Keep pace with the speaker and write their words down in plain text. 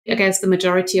I guess the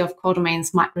majority of core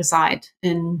domains might reside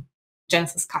in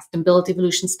Genesis custom build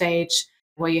evolution stage,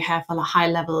 where you have a high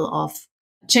level of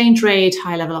change rate,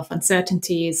 high level of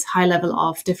uncertainties, high level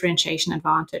of differentiation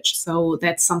advantage. So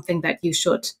that's something that you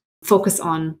should focus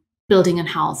on building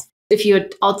in-house. If you're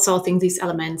outsourcing these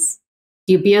elements,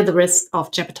 you bear the risk of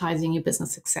jeopardizing your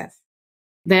business success.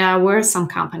 There were some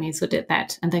companies who did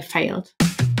that and they failed.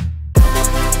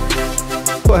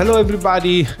 Well, hello,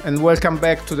 everybody, and welcome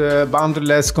back to the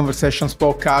Boundaryless Conversations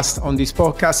podcast. On this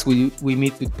podcast, we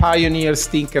meet with pioneers,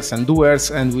 thinkers, and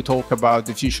doers, and we talk about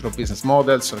the future of business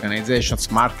models,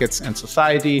 organizations, markets, and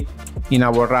society in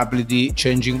our rapidly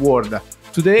changing world.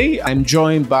 Today, I'm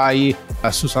joined by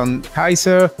Susanne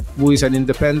Kaiser, who is an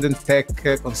independent tech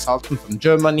consultant from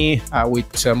Germany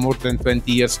with more than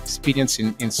 20 years of experience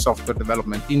in software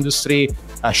development industry.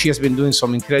 She has been doing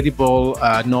some incredible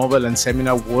novel and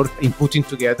seminar work in putting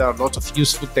together a lot of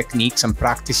useful techniques and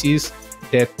practices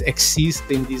that exist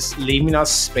in this liminal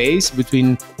space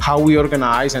between how we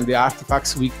organize and the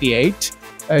artifacts we create,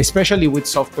 especially with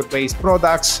software-based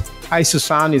products. Hi,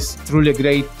 Susanne. It's truly a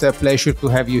great pleasure to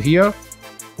have you here.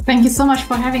 Thank you so much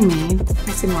for having me.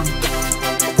 Hi, Simon.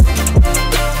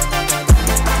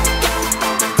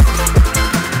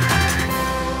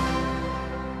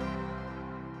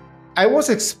 I was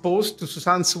exposed to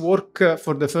Susanne's work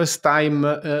for the first time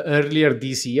earlier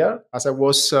this year as I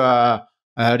was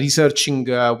researching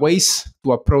ways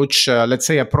to approach, let's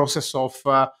say, a process of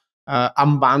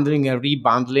unbundling and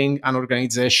rebundling an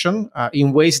organization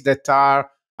in ways that are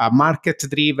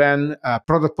market-driven,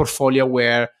 product portfolio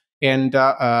aware. And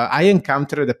I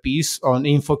encountered a piece on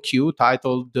InfoQ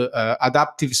titled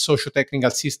Adaptive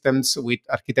Socio-Technical Systems with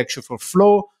Architecture for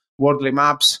Flow, Wardley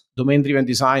Maps, Domain-Driven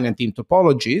Design, and Team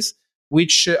Topologies,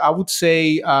 which I would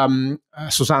say,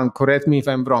 Susanne, correct me if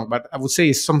I'm wrong, but I would say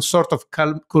is some sort of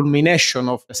culmination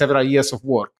of several years of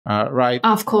work, right?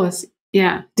 Of course.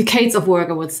 Yeah, decades of work,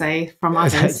 I would say, from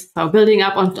others. So building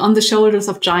up on the shoulders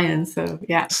of giants. So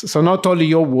yeah. So not only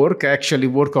your work, actually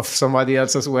work of somebody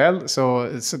else as well. So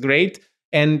it's great.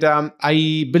 And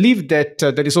I believe that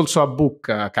there is also a book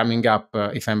coming up,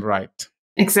 if I'm right.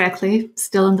 Exactly.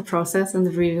 Still in the process, in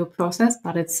the review process,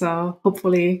 but it's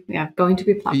hopefully going to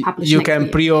be published. You can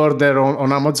pre-order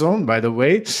on Amazon, by the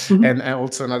way, and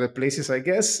also in other places, I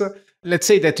guess. Let's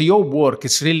say that your work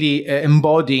is really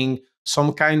embodying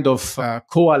some kind of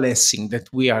coalescing that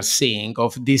we are seeing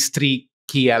of these three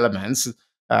key elements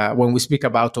when we speak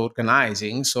about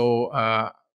organizing. So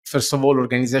first of all,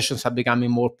 organizations are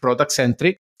becoming more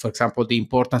product-centric. For example, the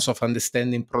importance of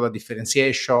understanding product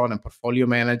differentiation and portfolio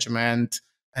management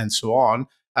and so on.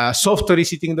 Software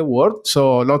is hitting the world.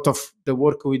 So a lot of the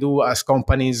work we do as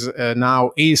companies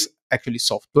now is actually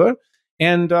software.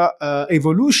 And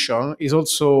evolution is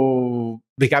also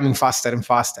becoming faster and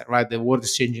faster, right? The world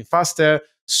is changing faster.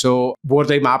 So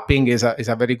Wardley Mapping is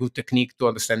a very good technique to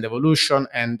understand evolution,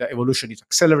 and evolution is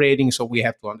accelerating, so we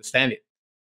have to understand it.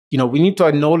 You know, we need to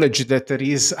acknowledge that there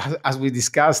is, as we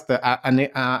discussed, an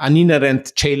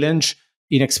inherent challenge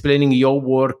in explaining your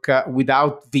work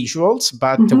without visuals,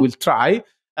 but we'll try.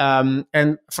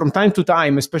 And from time to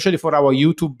time, especially for our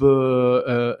YouTube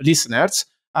listeners,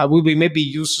 we will maybe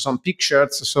use some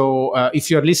pictures. So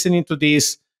if you're listening to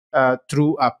this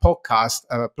through a podcast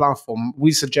platform,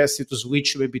 we suggest you to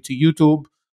switch maybe to YouTube,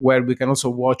 where we can also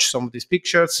watch some of these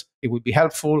pictures. It would be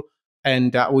helpful.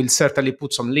 And we'll certainly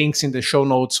put some links in the show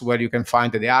notes where you can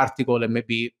find the article, and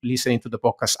maybe listening to the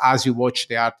podcast as you watch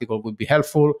the article would be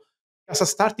helpful. As a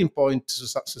starting point,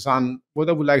 Susanne, what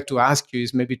I would like to ask you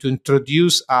is maybe to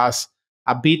introduce us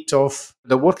a bit of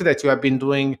the work that you have been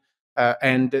doing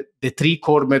and the three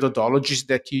core methodologies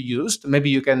that you used. Maybe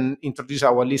you can introduce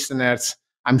our listeners.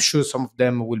 I'm sure some of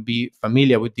them will be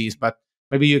familiar with these, but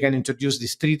maybe you can introduce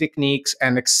these three techniques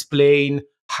and explain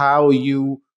how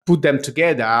you put them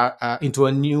together into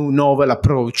a new novel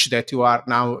approach that you are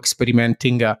now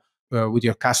experimenting with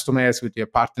your customers, with your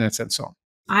partners, and so on.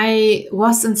 I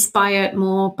was inspired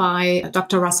more by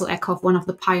Dr. Russell Eckhoff, one of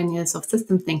the pioneers of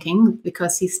system thinking,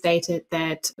 because he stated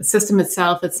that the system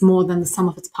itself, it's more than the sum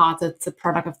of its parts. It's a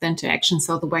product of the interaction.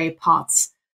 So the way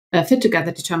parts fit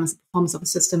together determines the performance of a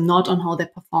system, not on how they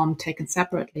perform taken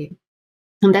separately.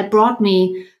 And that brought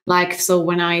me, so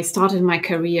when I started my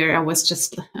career, I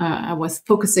was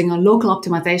focusing on local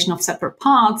optimization of separate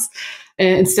parts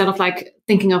instead of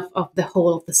thinking of the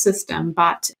whole of the system.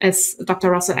 But as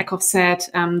Dr. Russell Eckhoff said,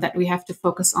 that we have to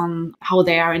focus on how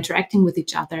they are interacting with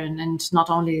each other and not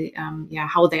only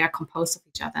how they are composed of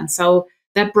each other. And so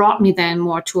that brought me then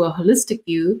more to a holistic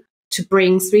view to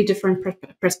bring three different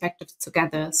perspectives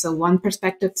together. So one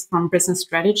perspective from business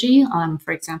strategy,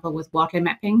 for example, with Wardley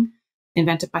Mapping.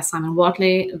 invented by Simon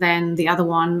Wardley. Then the other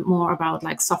one more about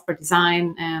like software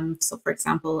design. So for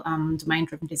example,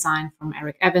 domain-driven design from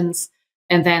Eric Evans.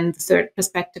 And then the third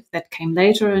perspective that came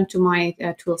later into my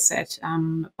tool set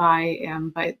by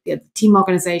the team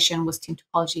organization was Team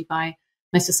Topology by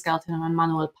Mr. Skelton and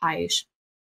Manuel Paes.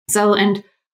 So, and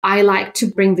I like to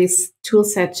bring this tool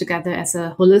set together as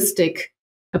a holistic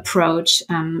approach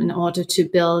in order to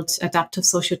build adaptive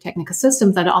socio-technical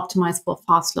systems that are optimized for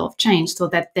fast flow of change, so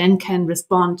that then can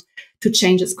respond to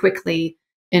changes quickly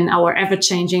in our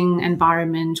ever-changing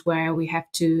environment, where we have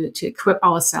to equip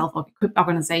ourselves or equip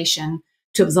organization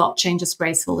to absorb changes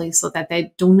gracefully, so that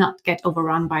they do not get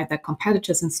overrun by their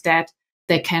competitors. Instead,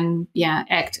 they can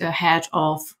act ahead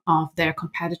of their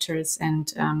competitors,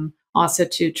 and also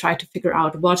to try to figure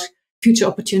out what future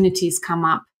opportunities come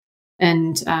up,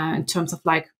 and in terms of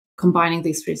like combining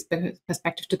these three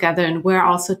perspectives together, and where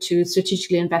also to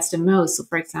strategically invest in most. So,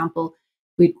 for example,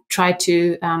 we try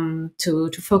to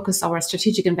focus our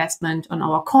strategic investment on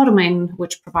our core domain,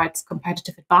 which provides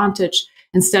competitive advantage,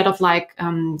 instead of like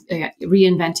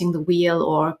reinventing the wheel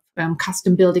or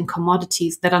custom building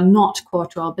commodities that are not core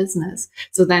to our business.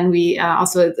 So then we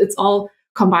also, it's all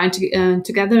combined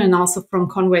together. And also from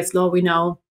Conway's Law, we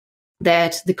know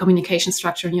that the communication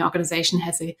structure in your organization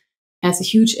has a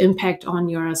huge impact on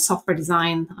your software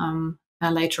design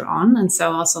later on. And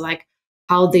so also like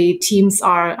how the teams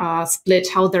are split,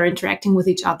 how they're interacting with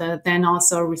each other, then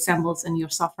also resembles in your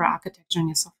software architecture and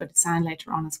your software design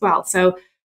later on as well. So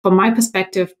from my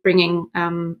perspective, bringing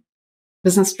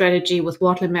business strategy with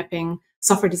Wardley Mapping,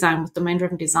 software design with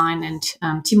domain-driven design,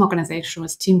 and team organization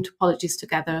with team topologies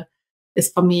together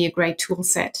is for me a great tool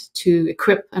set to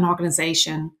equip an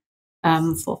organization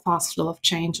for fast flow of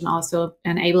change, and also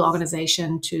enable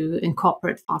organization to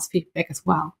incorporate fast feedback as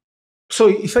well. So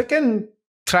if I can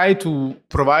try to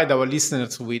provide our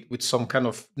listeners with some kind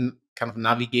of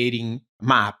navigating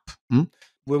map.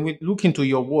 When we look into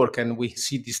your work and we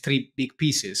see these three big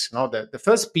pieces, the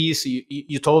first piece,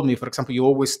 you told me, for example, you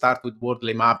always start with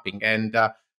Wardley Mapping, and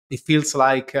it feels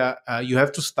like you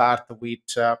have to start with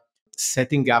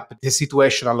setting up the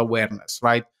situational awareness,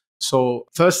 right? So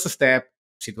first step,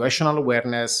 situational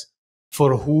awareness.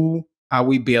 For who are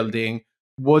we building?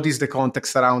 What is the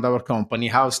context around our company?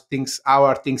 How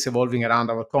are things evolving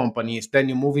around our companies? Then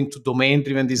you move into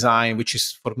domain-driven design, which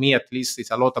is, for me at least,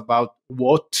 it's a lot about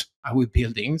what are we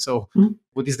building. So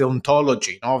what is the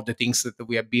ontology of the things that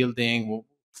we are building?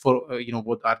 For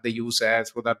what are the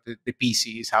users? What are the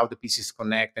PCs? How the PCs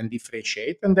connect and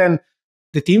differentiate? And then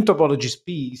the team topologies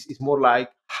piece is more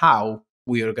like how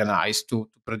we organize to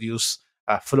produce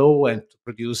flow and to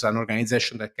produce an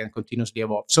organization that can continuously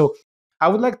evolve. So I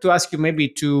would like to ask you maybe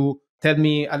to tell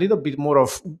me a little bit more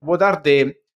of what are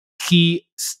the key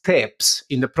steps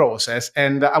in the process.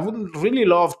 And I would really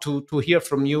love to hear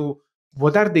from you,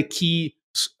 what are the key,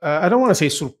 I don't want to say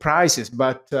surprises,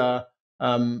 but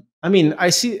I mean,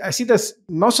 I see that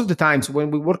most of the times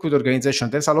when we work with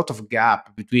organizations, there's a lot of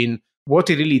gap between what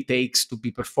it really takes to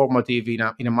be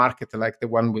performative in a market like the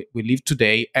one we live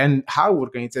today, and how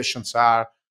organizations are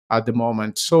at the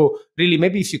moment. So really,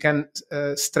 maybe if you can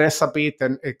stress a bit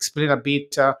and explain a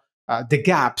bit the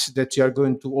gaps that you are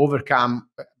going to overcome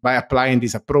by applying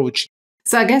this approach.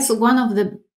 So I guess one of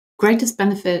the greatest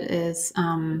benefit is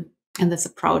in this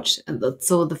approach.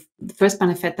 So the first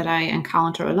benefit that I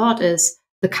encounter a lot is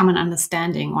the common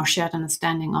understanding or shared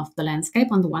understanding of the landscape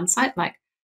on the one side. Like,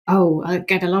 oh, I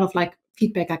get a lot of like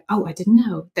feedback like, oh, I didn't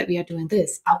know that we are doing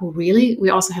this. Oh, really? We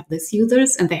also have this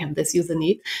users and they have this user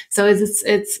need. So it's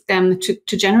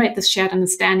to generate this shared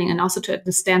understanding, and also to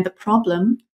understand the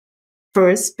problem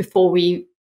first before we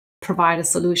provide a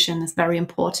solution is very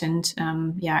important.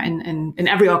 In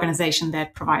every organization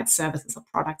that provides services or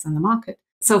products in the market.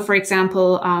 So, for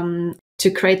example, to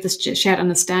create this shared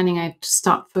understanding, I have to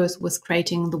start first with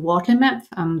creating the Wardley map.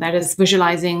 That is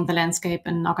visualizing the landscape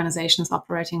an organization is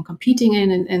operating and competing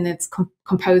in, and it's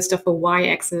composed of a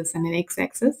y-axis and an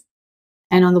x-axis.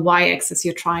 And on the y-axis,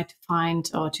 you try to find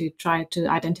or to try to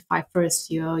identify first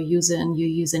your user and your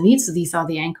user needs. So these are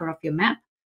the anchor of your map.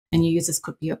 And your users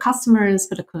could be your customers,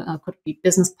 but it could be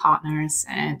business partners,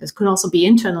 and this could also be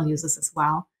internal users as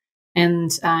well.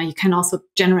 And you can also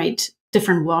generate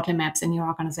different Wardley maps in your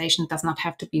organization. It does not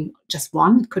have to be just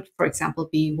one. It could, for example,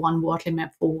 be one Wardley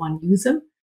map for one user,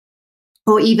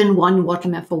 or even one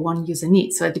Wardley map for one user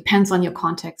need. So it depends on your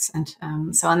context. And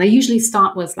they usually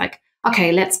start with like,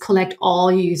 okay, let's collect all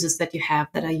your users that you have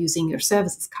that are using your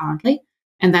services currently.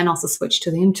 And then also switch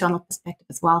to the internal perspective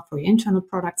as well for your internal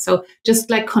products. So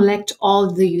just like collect all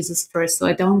the users first. So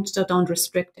I don't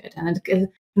restrict it. And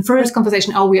in first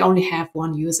conversation, oh, we only have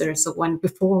one user. So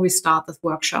before we start this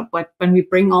workshop, when we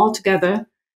bring all together,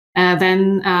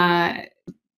 then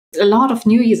a lot of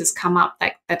new users come up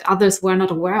that others were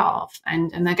not aware of.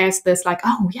 And I guess there's like,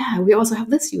 oh yeah, we also have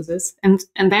this users. And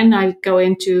then I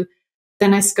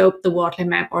scope the Wardley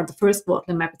map, or the first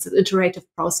Wardley map. It's an iterative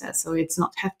process. So it's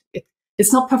not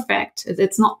perfect.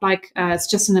 It's not like it's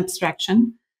just an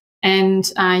abstraction. And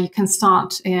you can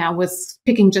start with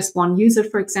picking just one user,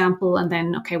 for example, and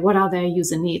then, okay, what are their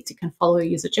user needs? You can follow a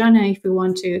user journey if you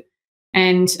want to.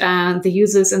 And the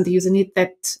users and the user need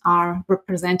that are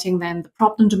representing then the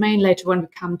problem domain later when we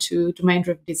come to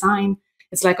domain-driven design.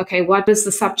 It's like, okay, what is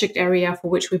the subject area for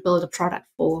which we build a product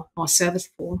for or service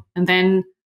for? And then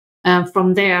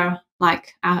from there,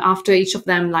 like after each of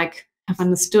them like have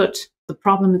understood the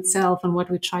problem itself and what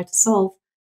we try to solve,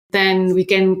 then we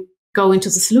can go into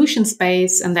the solution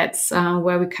space, and that's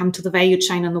where we come to the value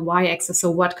chain on the y-axis.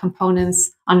 So what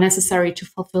components are necessary to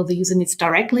fulfill the user needs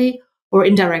directly or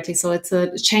indirectly. So it's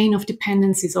a chain of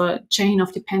dependencies or a chain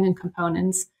of dependent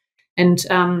components. And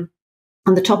on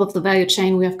the top of the value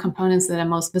chain, we have components that are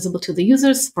most visible to the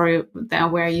users,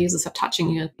 where users are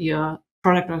touching your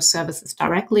product or services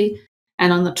directly.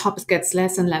 And on the top, it gets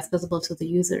less and less visible to the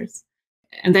users.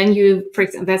 And then for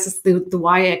example, that's the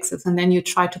y-axis. And then you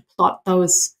try to plot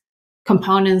those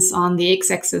components on the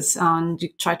x-axis, and you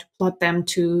try to plot them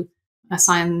to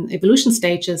assign evolution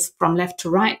stages from left to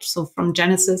right. So from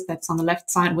Genesis, that's on the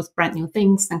left side with brand new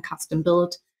things, and custom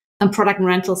build, and product and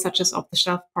rental, such as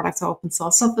off-the-shelf products or open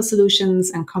source software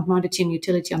solutions, and commodity and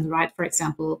utility on the right, for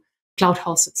example,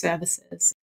 cloud-hosted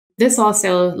services. This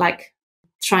also like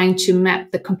trying to map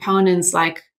the components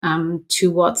like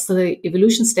towards the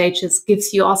evolution stages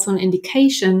gives you also an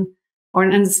indication or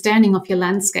an understanding of your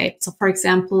landscape. So for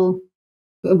example,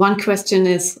 one question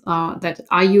is that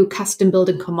are you custom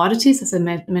building commodities, as I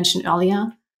mentioned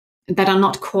earlier, that are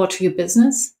not core to your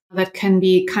business? That can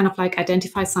be kind of like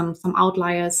identify some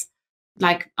outliers,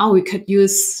 like, oh, we could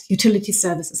use utility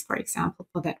services, for example,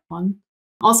 for that one.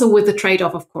 Also with the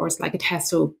trade-off, of course, like it has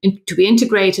to be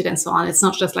integrated and so on. It's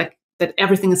not just like that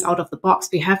everything is out of the box.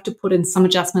 We have to put in some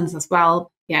adjustments as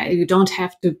well. Yeah, you don't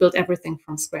have to build everything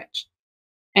from scratch.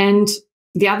 And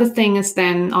the other thing is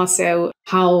then also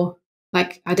how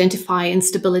like identify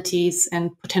instabilities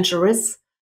and potential risks.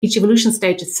 Each evolution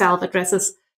stage itself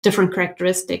addresses different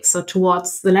characteristics. So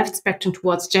towards the left spectrum,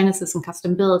 towards Genesis and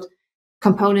custom build,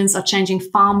 components are changing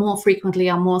far more frequently,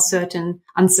 are more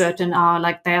uncertain, are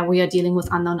like there we are dealing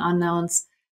with unknown unknowns.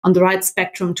 On the right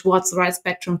spectrum,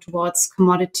 towards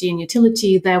commodity and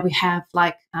utility, there we have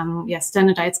like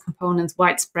standardized components,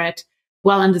 widespread,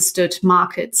 well understood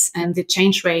markets, and the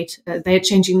change rate, they're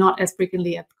changing not as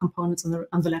frequently as components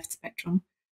on the left spectrum.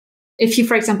 If you,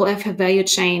 for example, have a value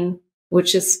chain,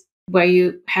 which is where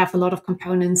you have a lot of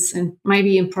components and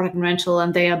maybe in product and rental,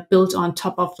 and they are built on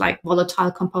top of like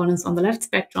volatile components on the left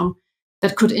spectrum,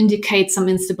 that could indicate some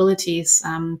instabilities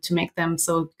to make them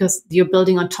so, because you're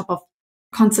building on top of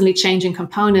constantly changing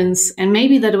components, and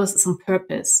maybe that was some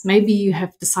purpose. Maybe you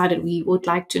have decided we would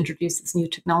like to introduce this new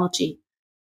technology.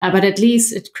 But at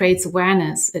least it creates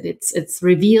awareness. It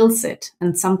reveals it,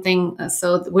 and something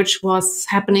which was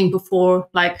happening before.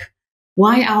 Like,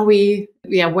 why are we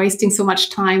wasting so much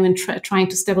time in trying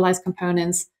to stabilize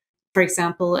components, for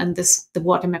example? And the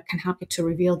Wardley map can help you to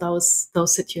reveal those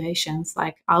situations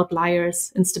like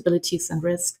outliers, instabilities, and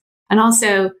risk. And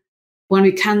also, when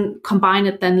we can combine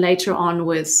it then later on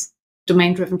with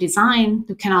domain-driven design,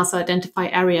 you can also identify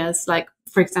areas like,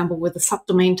 for example, with the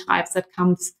subdomain types that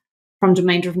comes from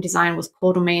domain-driven design with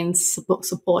core domains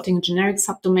supporting generic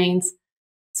subdomains.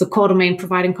 So core domain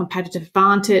providing competitive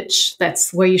advantage.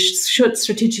 That's where you should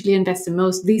strategically invest in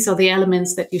most. These are the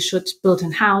elements that you should build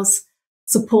in-house.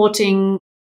 Supporting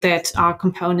that are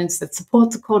components that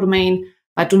support the core domain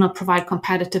but do not provide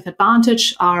competitive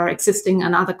advantage are existing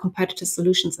and other competitive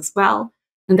solutions as well.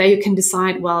 And there you can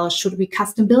decide, well, should we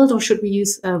custom build or should we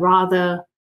use rather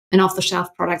an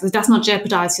off-the-shelf product? It does not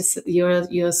jeopardize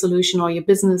your solution or your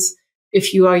business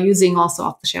if you are using also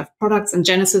off-the-shelf products. And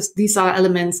Genesis, these are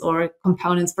elements or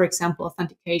components, for example,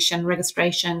 authentication,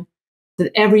 registration,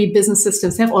 that every business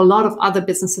systems have, or a lot of other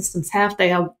business systems have.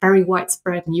 They are very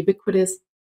widespread and ubiquitous.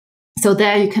 So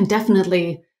there you can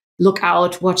definitely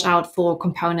watch out for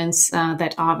components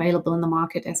that are available in the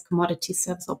market as commodity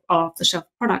service or off-the-shelf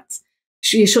products.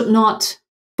 You should not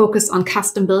focus on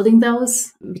custom building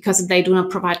those because they do not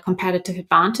provide competitive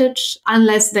advantage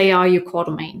unless they are your core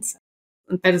domains.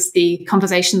 That is the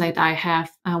conversation that I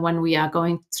have when we are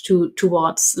going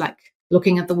towards like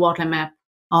looking at the Wardley map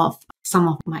of some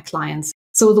of my clients.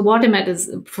 So the Wardley map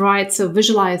provides a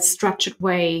visualized, structured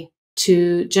way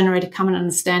to generate a common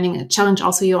understanding, challenge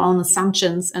also your own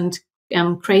assumptions, and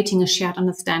creating a shared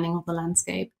understanding of the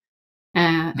landscape.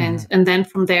 And then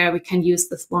from there, we can use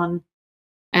this one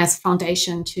as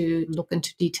foundation to look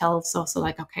into details. Also,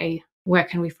 like, okay, where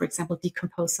can we, for example,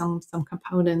 decompose some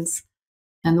components,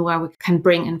 and where we can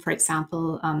bring in, for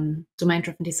example,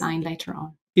 domain-driven design later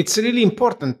on. It's really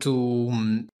important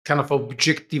to kind of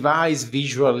objectivize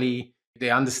visually the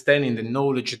understanding, the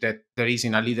knowledge that there is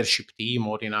in a leadership team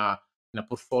or in a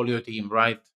portfolio team,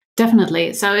 right?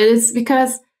 Definitely. So it is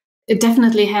because it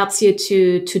definitely helps you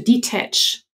to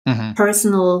detach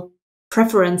personal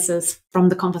preferences from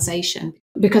the conversation,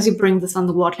 because you bring this on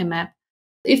the Wardley map.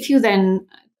 If you then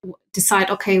decide,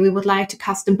 okay, we would like to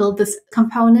custom build this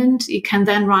component, you can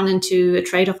then run into a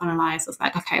trade-off analysis,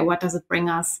 like, okay, what does it bring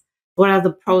us? What are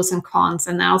the pros and cons?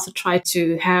 And I also try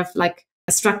to have like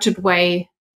a structured way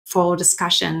for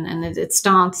discussion. And it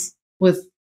starts with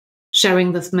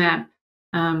sharing this map,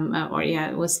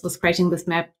 with creating this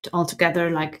map all together,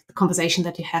 like the conversation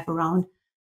that you have around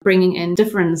bringing in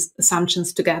different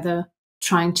assumptions together,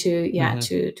 trying to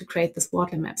to create this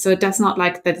Wardley map. So it does not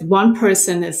like that one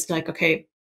person is like, okay,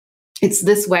 it's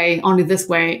this way, only this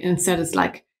way. Instead, it's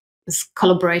like this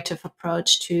collaborative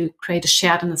approach to create a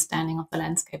shared understanding of the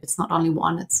landscape. It's not only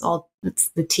one, it's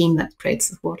the team that creates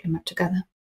this Wardley map together.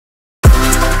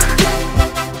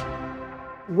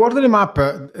 Wardley map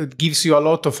gives you a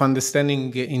lot of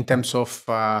understanding in terms of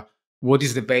what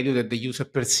is the value that the user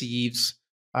perceives,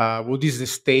 what is the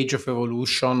stage of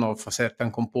evolution of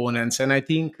certain components. And I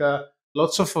think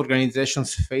lots of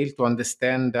organizations fail to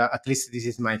understand, at least this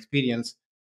is my experience,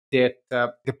 that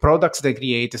the products they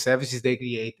create, the services they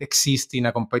create, exist in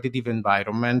a competitive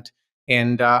environment.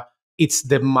 And it's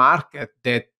the market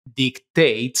that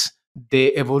dictates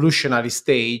the evolutionary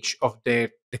stage of the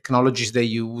technologies they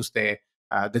use, the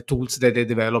tools that they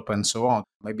develop, and so on.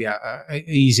 Maybe an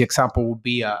easy example would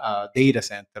be a data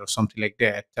center or something like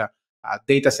that. A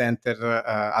data center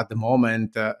at the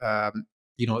moment,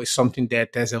 is something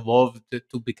that has evolved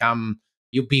to become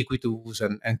ubiquitous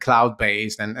and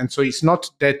cloud-based. And so it's not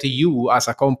that you as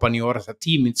a company or as a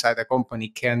team inside a company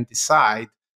can decide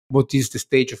what is the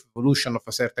stage of evolution of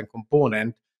a certain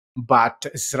component, but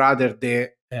it's rather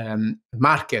the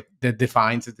market that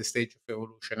defines the stage of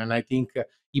evolution. And I think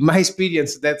in my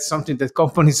experience, that's something that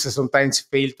companies sometimes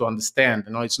fail to understand.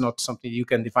 It's not something you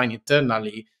can define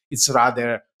internally. It's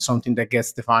rather something that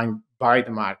gets defined by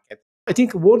the market. I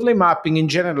think Wardley mapping in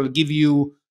general give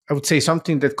you, I would say,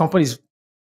 something that companies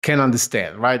can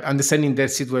understand, right? Understanding their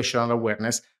situational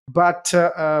awareness. But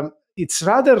it's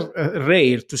rather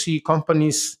rare to see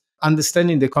companies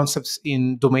understanding the concepts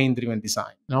in domain-driven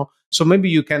design. So maybe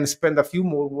you can spend a few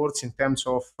more words in terms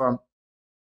of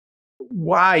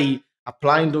why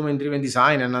applying domain-driven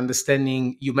design and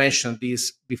understanding, you mentioned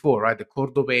this before, right? The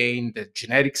core domain, the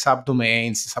generic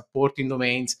subdomains, supporting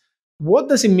domains. What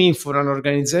does it mean for an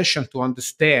organization to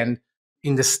understand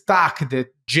in the stack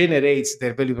that generates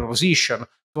their value proposition,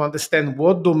 to understand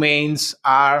what domains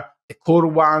are the core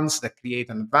ones that create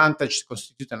an advantage,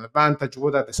 constitute an advantage,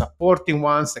 what are the supporting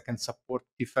ones that can support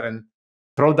different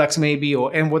products maybe,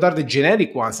 and what are the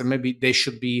generic ones and maybe they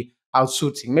should be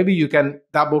outsourcing. Maybe you can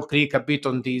double click a bit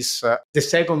on this, the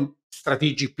second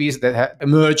strategic piece that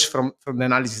emerged from the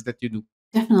analysis that you do.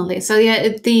 Definitely. So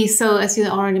so as you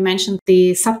already mentioned,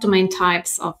 the subdomain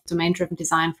types of domain-driven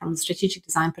design from a strategic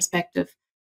design perspective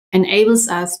enables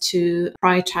us to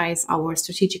prioritize our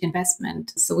strategic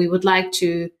investment. So we would like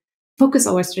to focus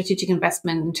our strategic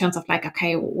investment in terms of like,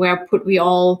 okay, where put we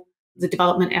all the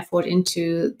development effort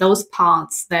into those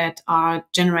parts that are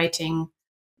generating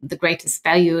the greatest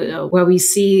value, where we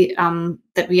see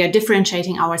that we are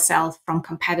differentiating ourselves from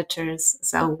competitors,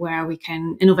 so where we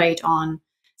can innovate on.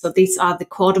 So these are the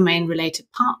core domain related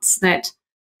parts that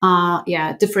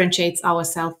differentiates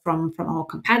ourselves from our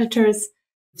competitors.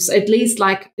 So at least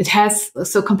like it has,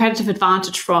 so competitive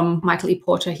advantage from Michael E.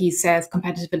 Porter, he says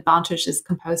competitive advantage is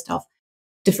composed of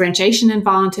differentiation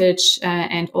advantage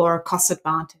and or cost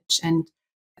advantage. And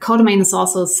codomain is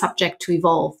also subject to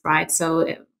evolve, right? So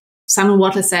Simon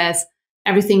Wardley says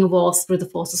everything evolves through the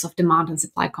forces of demand and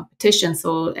supply competition.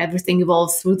 So everything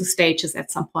evolves through the stages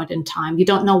at some point in time. You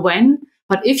don't know when,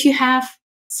 but if you have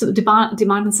demand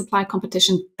and supply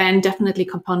competition, then definitely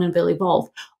component will evolve.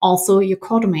 Also your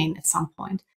codomain at some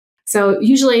point. So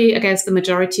usually, I guess the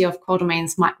majority of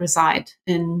codomains might reside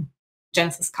in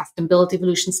Genesis custom build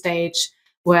evolution stage,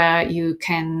 where you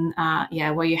can,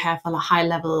 where you have a high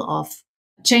level of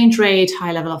change rate,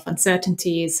 high level of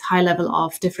uncertainties, high level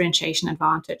of differentiation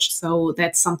advantage. So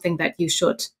that's something that you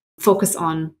should focus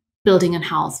on building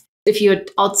in-house. If you're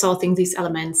outsourcing these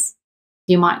elements,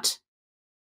 you might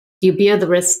you bear the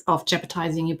risk of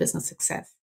jeopardizing your business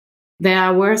success.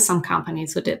 There were some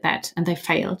companies who did that and they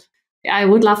failed. I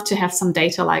would love to have some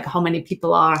data like how many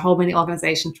people are, how many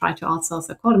organizations try to outsource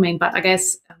their core domain, but I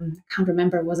guess, I can't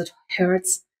remember, was it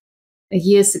Hertz?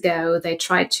 Years ago, they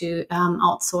tried to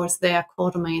outsource their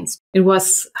core domains. It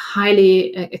was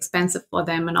highly expensive for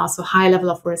them and also high level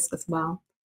of risk as well.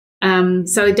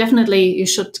 So definitely you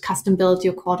should custom build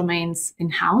your core domains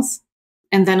in-house.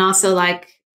 And then also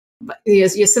like your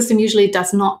system usually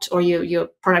does not, or your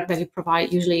product that you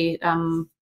provide usually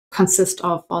consists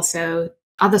of also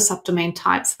other subdomain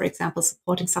types, for example,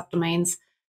 supporting subdomains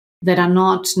that are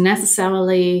not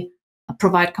necessarily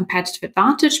provide competitive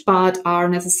advantage, but are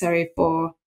necessary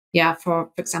for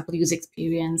example, user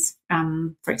experience,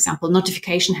 for example,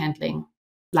 notification handling.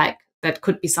 Like that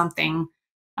could be something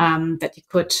that you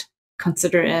could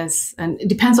consider as, and it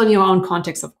depends on your own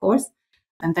context, of course.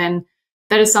 And then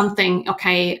that is something,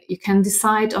 okay, you can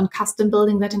decide on custom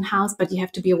building that in-house, but you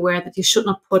have to be aware that you should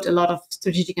not put a lot of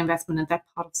strategic investment in that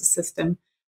part of the system.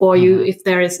 Or if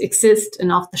there exists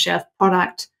an off-the-shelf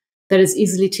product that is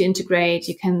easily to integrate,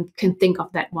 you can think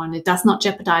of that one. It does not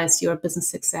jeopardize your business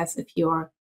success if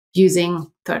you're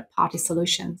using third-party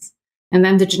solutions. And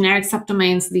then the generic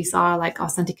subdomains, these are like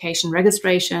authentication,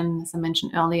 registration, as I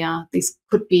mentioned earlier. These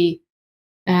could be,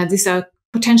 these are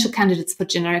potential candidates for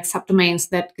generic subdomains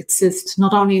that exist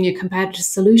not only in your competitor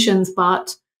solutions,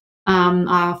 but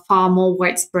are far more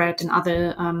widespread in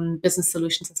other business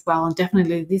solutions as well. And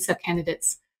definitely these are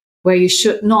candidates where you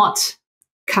should not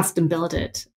custom build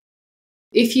it.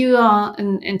 If you are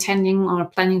intending or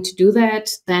planning to do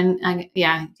that, then you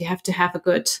have to have a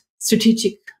good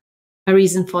strategic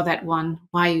reason for that one,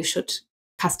 why you should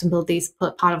custom build these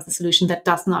part of the solution that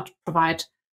does not provide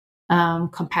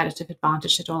competitive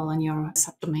advantage at all in your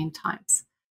subdomain types.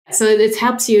 So it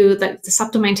helps you that the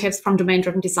subdomain types from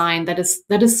domain-driven design that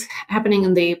is happening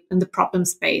in the problem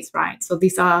space, right? So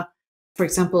these are, for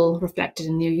example, reflected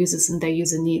in your users and their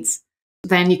user needs.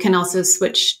 Then you can also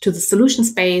switch to the solution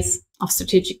space of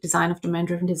strategic design, of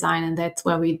domain-driven design, and that's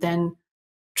where we then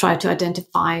try to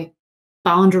identify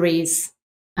boundaries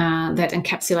that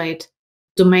encapsulate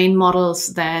domain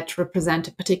models that represent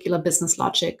a particular business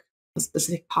logic, a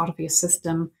specific part of your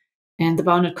system. And the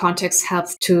bounded context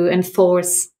helps to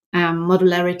enforce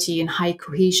modularity and high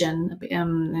cohesion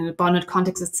in the bounded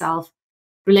context itself,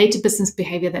 relate to business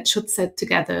behavior that should sit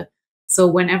together. So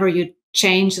whenever you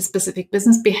change a specific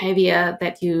business behavior,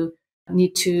 that you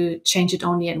need to change it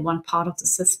only in one part of the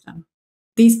system.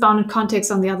 These bounded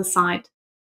contexts on the other side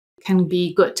can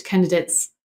be good candidates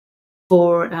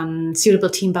for suitable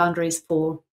team boundaries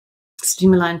for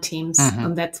streamlined teams.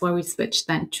 And that's where we switch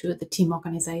then to the team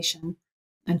organization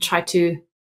and try to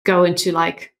go into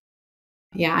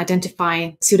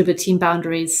identify suitable team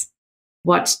boundaries,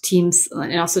 what teams,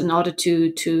 and also in order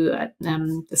to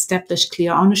establish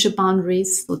clear ownership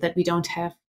boundaries so that we don't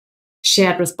have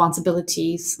shared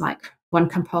responsibilities, like one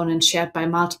component shared by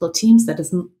multiple teams. That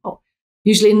is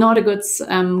usually not a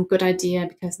good idea,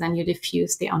 because then you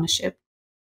diffuse the ownership.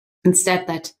 Instead,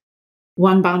 that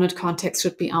one bounded context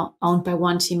should be owned by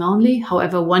one team only.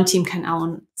 However, one team can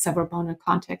own several bounded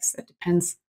contexts. It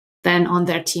depends then on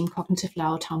their team cognitive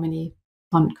load, how many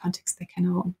bounded contexts they can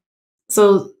own.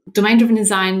 So domain-driven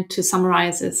design, to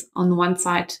summarize, is on one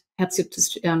side helps you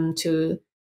to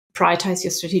prioritize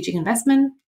your strategic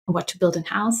investment, what to build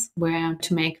in-house, where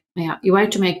to make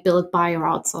build, buy, or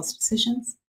outsource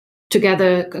decisions,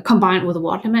 together combined with a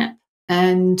Wardley map.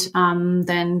 And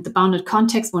then the bounded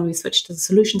context, when we switch to the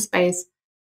solution space,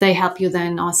 they help you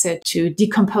then also to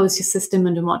decompose your system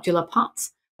into modular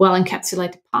parts,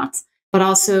 well-encapsulated parts, but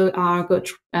also are good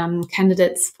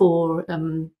candidates for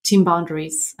team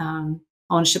boundaries,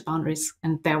 ownership boundaries.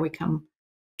 And there we come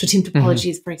to team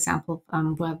topologies, for example,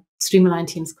 where streamlined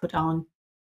teams could own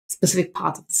specific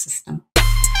parts of the system.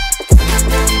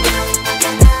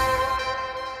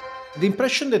 The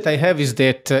impression that I have is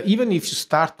that even if you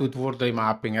start with Wardley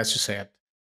Mapping, as you said,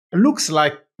 it looks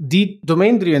like the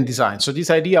domain-driven design, so this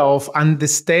idea of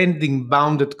understanding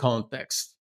bounded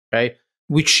context, okay,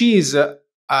 which is,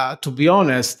 to be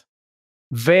honest,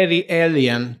 very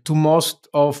alien to most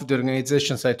of the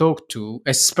organizations I talk to,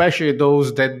 especially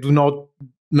those that do not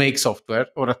make software,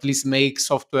 or at least make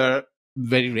software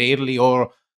very rarely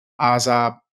or as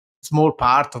a small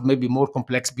part of maybe more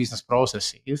complex business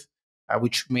processes,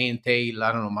 which may entail,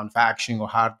 I don't know, manufacturing or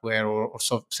hardware or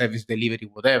service delivery,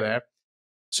 whatever.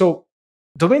 So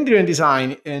domain-driven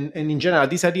design and in general,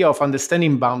 this idea of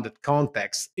understanding bounded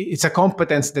context, it's a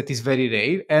competence that is very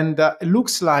rare. And it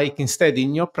looks like instead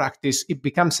in your practice, it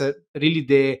becomes really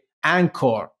the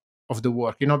anchor of the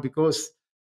work, because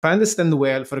if I understand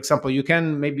well, for example, you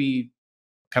can maybe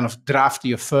kind of draft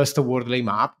your first Wardley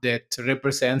map that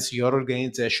represents your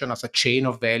organization as a chain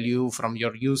of value from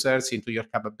your users into your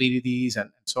capabilities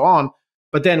and so on.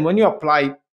 But then when you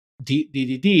apply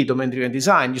DDD, domain-driven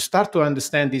design, you start to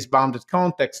understand this bounded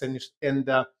context, and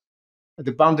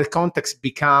the bounded context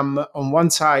become, on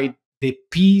one side, the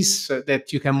piece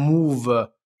that you can move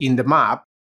in the map.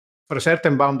 For a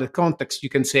certain bounded context, you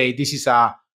can say this is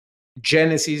a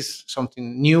genesis,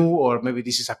 something new, or maybe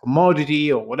this is a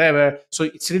commodity or whatever. So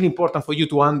it's really important for you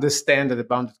to understand the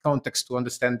bounded context, to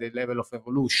understand the level of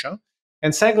evolution.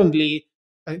 And secondly,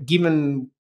 given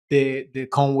the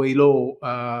Conway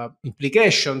law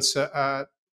implications,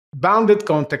 bounded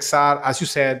contexts are, as you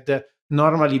said,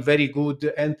 normally very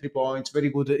good entry points, very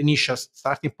good initial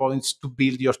starting points to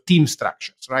build your team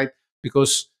structures, right?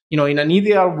 Because, in an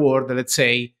ideal world, let's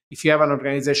say, if you have an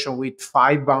organization with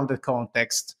 5 bounded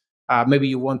contexts, maybe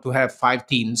you want to have 5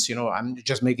 teams, I'm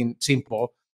just making it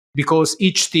simple, because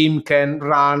each team can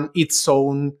run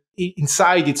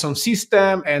inside its own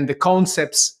system, and the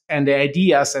concepts and the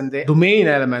ideas and the domain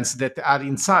elements that are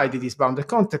inside this bounded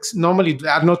context normally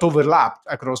are not overlapped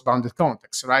across bounded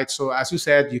contexts, right? So as you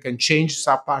said, you can change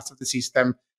subparts of the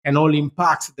system and only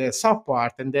impact the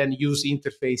subpart, and then use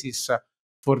interfaces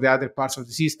for the other parts of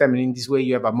the system. And in this way,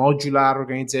 you have a modular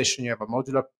organization, you have a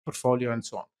modular portfolio, and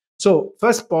so on. So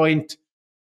first point,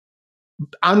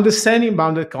 understanding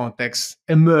bounded context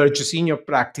emerges in your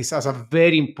practice as a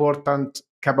very important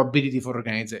capability for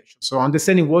organizations. So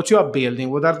understanding what you are building,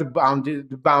 what are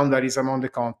the boundaries among the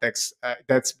contexts,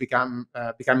 that's becoming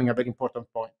a very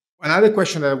important point. Another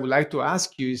question that I would like to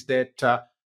ask you is that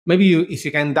maybe if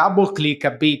you can double click a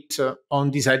bit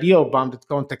on this idea of bounded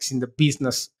context in the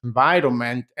business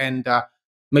environment, and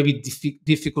maybe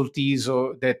difficulties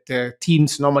that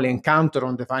teams normally encounter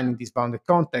on defining this bounded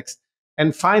context.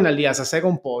 And finally, as a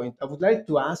second point, I would like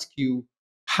to ask you,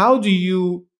 how do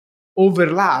you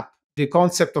overlap the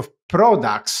concept of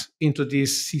products into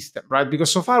this system, right? Because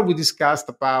so far we discussed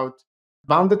about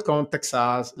bounded contexts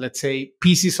as, let's say,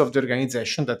 pieces of the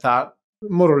organization that are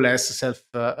more or less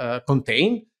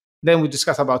self-contained. Then we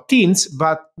discussed about teams,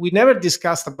 but we never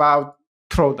discussed about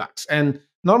products. And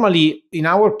normally in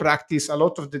our practice, a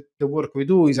lot of the work we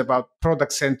do is about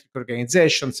product-centric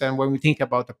organizations. And when we think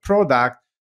about a product,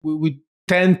 we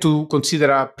tend to consider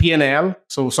a P&L,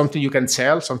 so something you can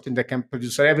sell, something that can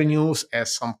produce revenues,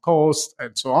 has some cost,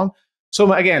 and so on.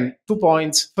 So again, 2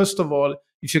 points. First of all,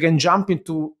 if you can jump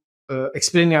into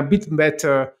explaining a bit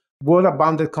better what a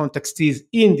bounded context is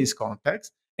in this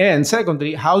context. And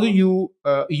secondly, how do you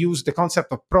use the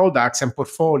concept of products and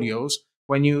portfolios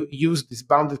when you use this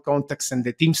bounded context and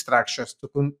the team structures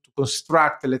to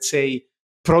construct, let's say,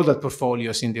 product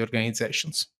portfolios in the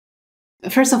organizations?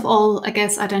 First of all, I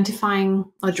guess identifying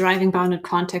or driving bounded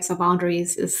contexts or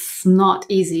boundaries is not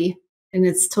easy. And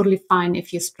it's totally fine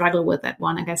if you struggle with that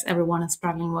one. I guess everyone is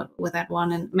struggling with that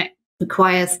one, and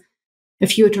requires a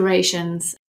few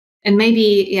iterations. And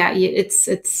maybe,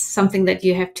 it's something that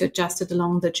you have to adjust it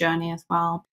along the journey as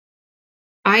well.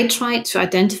 I try to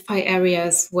identify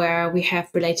areas where we have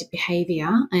related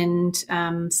behavior,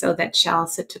 and so that shall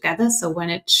sit together. So when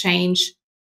it change,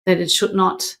 that it should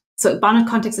not. So bounded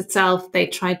context itself, they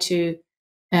try to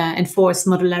enforce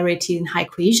modularity and high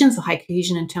cohesion. So high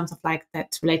cohesion in terms of like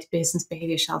that related business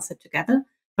behavior shall sit together.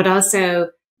 But also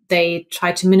they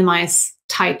try to minimize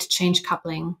tight change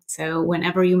coupling. So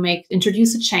whenever you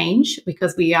introduce a change,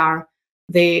 because the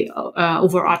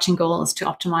overarching goal is to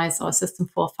optimize our system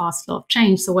for a fast flow of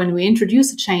change. So when we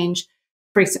introduce a change,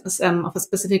 for example, of a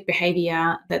specific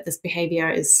behavior, that this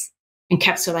behavior is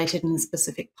encapsulated in a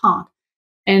specific part.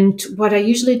 And what I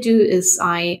usually do is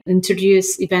I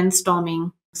introduce event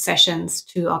storming sessions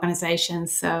to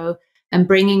organizations. So I'm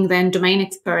bringing then domain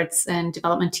experts and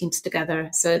development teams together.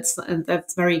 So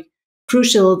that's very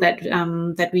crucial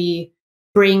that we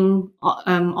bring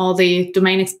all the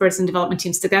domain experts and development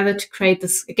teams together to create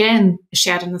this, again, a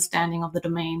shared understanding of the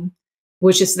domain,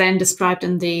 which is then described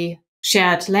in the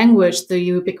shared language, the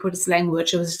ubiquitous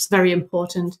language. It was very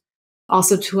important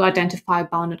also to identify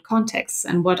bounded contexts.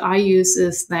 And what I use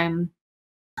is then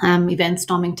event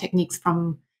storming techniques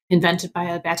invented by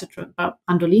Alberto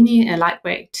Bandolini, a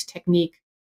lightweight technique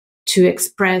to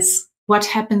express what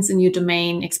happens in your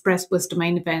domain, expressed with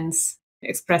domain events,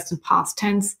 expressed in past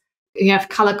tense. You have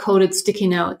color-coded sticky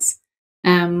notes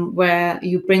where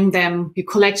you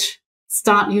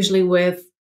start usually with,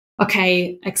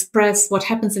 okay, express what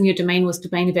happens in your domain with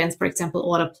domain events, for example,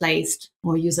 order placed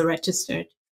or user registered,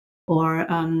 or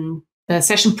a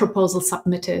session proposal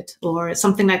submitted, or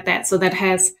something like that. So that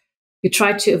has You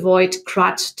try to avoid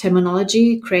CRUD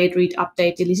terminology, create, read,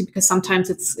 update, delete, because sometimes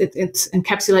it's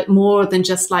encapsulate more than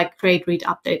just like create, read,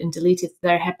 update, and delete.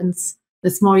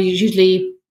 It's more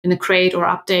usually in a create or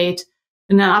update.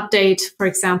 In an update, for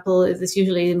example, is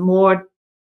usually more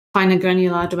finer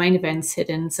granular domain events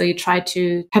hidden. So you try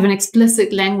to have an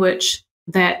explicit language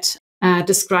that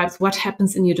describes what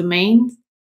happens in your domain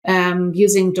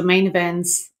using domain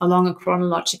events along a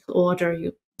chronological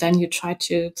order. Then you try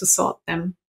to sort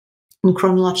them in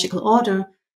chronological order.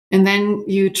 And then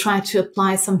you try to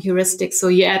apply some heuristics. So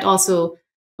you add also,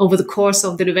 over the course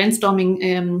of the event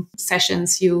storming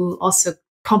sessions, you also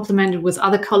complement it with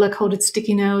other color-coded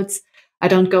sticky notes. I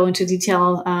don't go into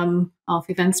detail of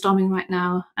event storming right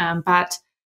now, but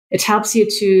it helps you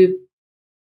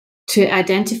to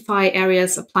identify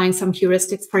areas applying some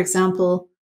heuristics. For example,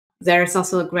 there's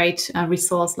also a great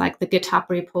resource like the GitHub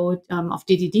repo of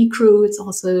DDD crew. It's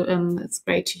also it's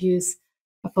great to use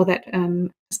for that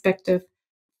perspective.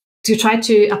 To try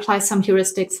to apply some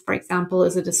heuristics, for example,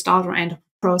 is it a start or end of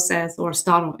a process or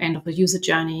start or end of a user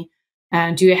journey?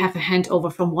 Do you have a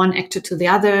handover from one actor to the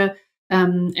other?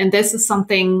 And this is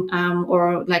something,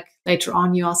 or like later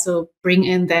on, you also bring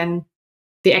in then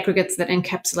the aggregates that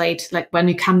encapsulate, like when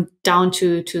we come down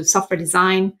to software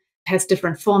design, it has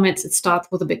different formats. It starts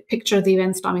with a big picture, the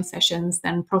event storming sessions,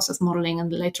 then process modeling,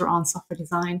 and later on software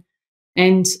design.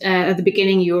 And at the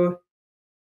beginning, you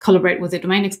collaborate with the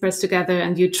domain experts together,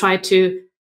 and you try to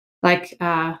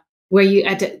where you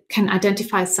can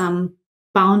identify some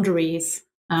boundaries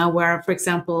where, for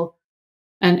example,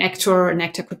 an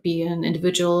actor could be an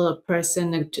individual, a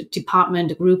person, a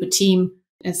department, a group, a team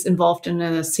is involved in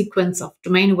a sequence of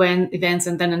domain events,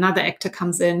 and then another actor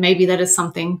comes in. Maybe that is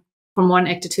something from one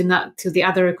actor to the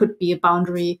other. It could be a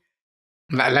boundary.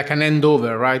 Like an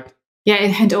handover, right? Yeah,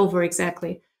 a handover,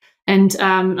 exactly. And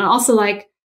also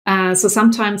so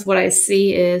sometimes what I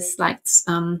see is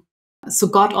so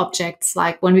God objects,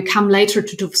 like when we come later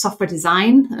to do software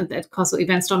design, because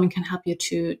event storming can help you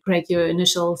to create your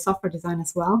initial software design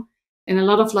as well. And a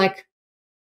lot of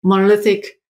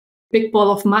monolithic big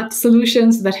ball of mud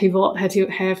solutions that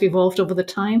have evolved over the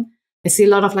time. I see a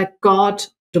lot of God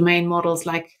domain models,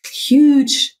 like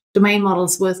huge domain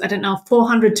models with,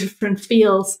 400 different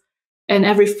fields. And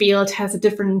every field has a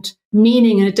different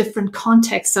meaning in a different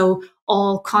context. So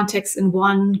all contexts in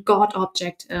one God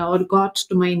object or God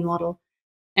domain model.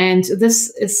 And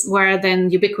this is where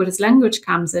then ubiquitous language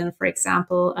comes in. For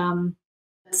example,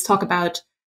 let's talk about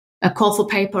a call for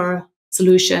paper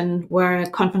solution where a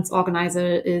conference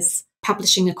organizer is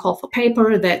publishing a call for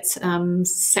paper that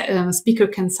speaker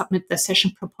can submit their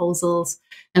session proposals,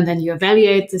 and then you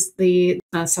evaluate the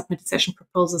submitted session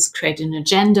proposals, create an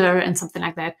agenda and something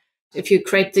like that. If you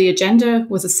create the agenda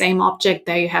with the same object,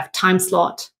 there you have time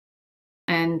slot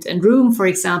and room, for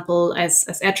example,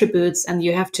 as attributes, and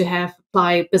you have to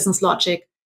apply business logic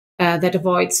that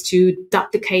avoids to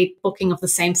duplicate booking of the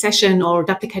same session or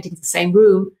duplicating the same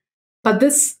room. But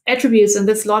this attributes and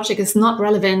this logic is not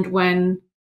relevant when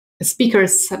the speaker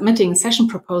is submitting a session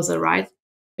proposal, right?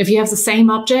 If you have the same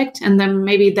object and then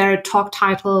maybe their talk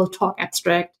title, talk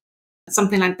abstract,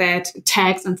 something like that,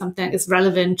 tags and something is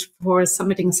relevant for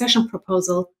submitting a session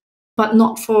proposal, but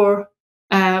not for,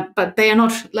 but they are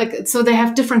not so they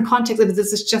have different contexts.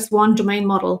 This is just one domain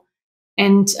model.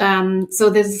 And so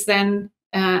this is then,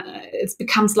 it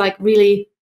becomes really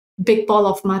big ball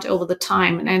of mud over the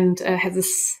time, and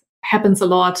this happens a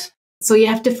lot. So you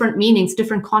have different meanings,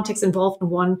 different contexts involved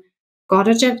in one God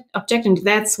object, and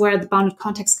that's where the bounded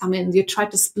contexts come in. You try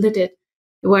to split it,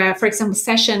 where, for example,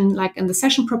 session, like in the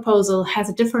session proposal, has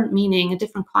a different meaning, a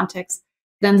different context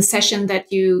than the session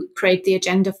that you create the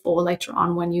agenda for later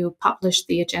on when you publish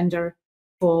the agenda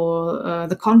for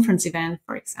the conference event,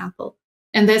 for example.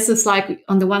 And this is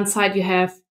on the one side, you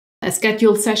have a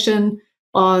scheduled session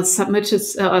or submitted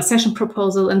a session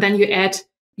proposal, and then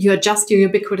you adjust your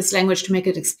ubiquitous language to make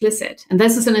it explicit. And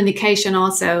this is an indication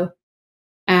also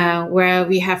where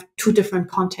we have two different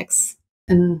contexts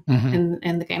in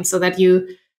the game, so that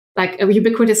a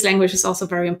ubiquitous language is also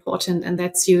very important, and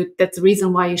that's the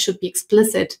reason why you should be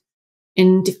explicit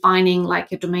in defining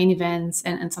your domain events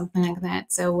and something like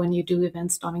that. So when you do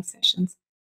event storming sessions,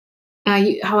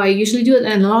 how I usually do it,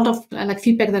 and a lot of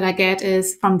feedback that I get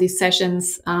is from these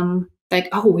sessions, oh,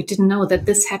 we didn't know that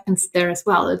this happens there as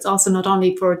well. It's also not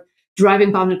only for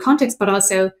driving bounded context, but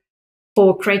also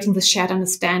for creating this shared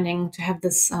understanding, to have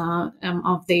this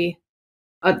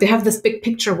they have this big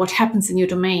picture of what happens in your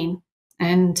domain,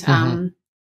 and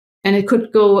it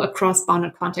could go across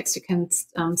bounded context. You can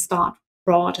start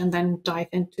broad and then dive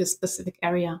into a specific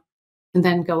area, and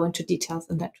then go into details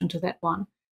into that one.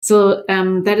 So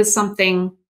that is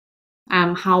something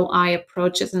how I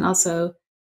approach it, and also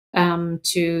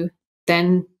to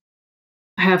then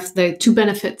have the two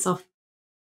benefits of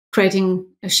creating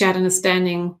a shared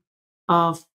understanding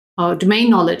of domain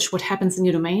knowledge, what happens in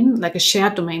your domain, like a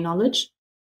shared domain knowledge,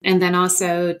 and then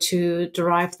also to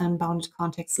derive then bounded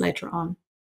context later on.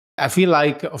 I feel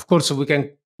like, of course, we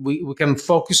can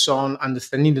focus on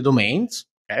understanding the domains.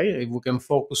 Okay, we can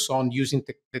focus on using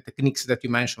the techniques that you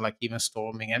mentioned, like event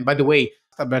storming. And by the way,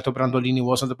 Alberto Brandolini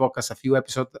was on the podcast a few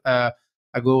episodes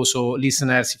ago. So,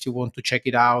 listeners, if you want to check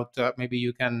it out, maybe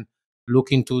you can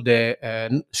look into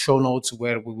the show notes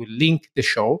where we will link the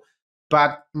show.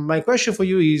 But my question for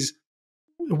you is,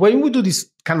 when we do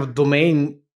this kind of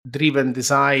domain-driven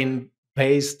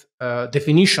design-based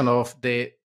definition of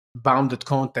the bounded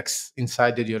context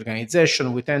inside the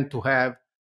organization, we tend to have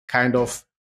kind of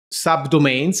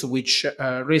subdomains which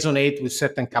resonate with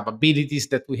certain capabilities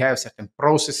that we have, certain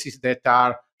processes that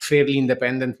are fairly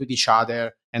independent with each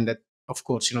other, and that, of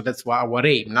course, that's why our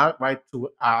aim, now, right, to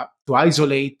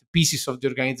isolate pieces of the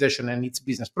organization and its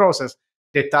business process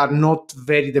that are not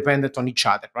very dependent on each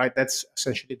other, right? That's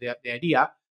essentially the idea.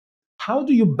 How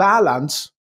do you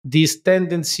balance this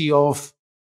tendency of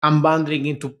unbundling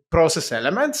into process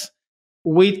elements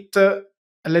with,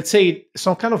 let's say,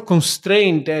 some kind of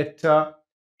constraint that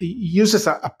uses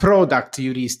a product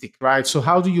heuristic, right? So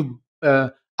how do you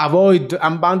avoid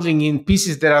unbundling in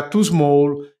pieces that are too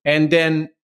small, and then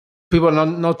people are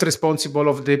not responsible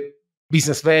of the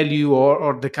business value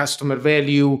or the customer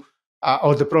value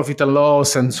or the profit and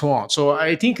loss and so on? So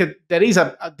I think there is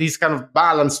this kind of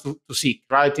balance to seek,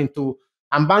 right, into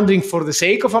unbundling for the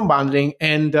sake of unbundling,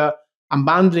 and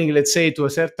unbundling, let's say, to a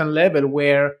certain level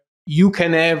where you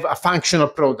can have a functional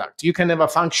product, you can have a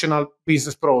functional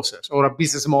business process or a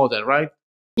business model, right?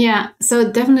 Yeah,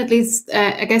 so definitely,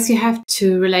 I guess you have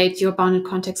to relate your bounded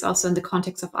context also in the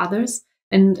context of others.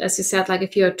 And as you said, like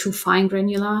if you're too fine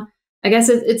granular, I guess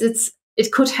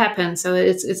it could happen. So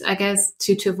it's I guess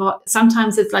to avoid,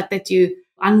 sometimes it's like that you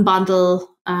unbundle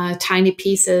tiny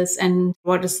pieces, and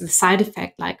what is the side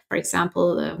effect? Like, for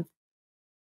example,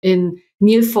 in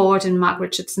Neil Ford and Mark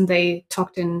Richardson, they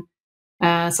talked in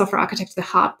Software Architecture, the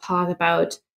hard part,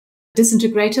 about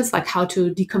disintegrators, like how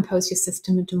to decompose your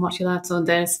system into modular. So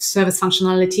there's service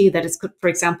functionality that is good, for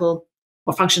example,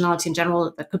 or functionality in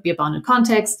general, that could be a bounded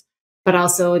context, but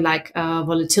also like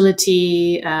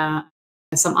volatility,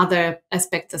 some other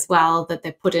aspects as well that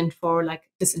they put in for like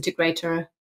disintegrator,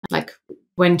 like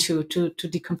when to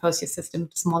decompose your system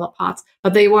into smaller parts.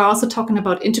 But they were also talking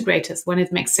about integrators, when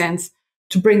it makes sense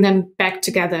to bring them back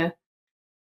together.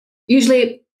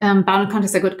 Usually, bounded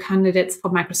contexts are good candidates for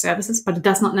microservices, but it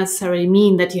does not necessarily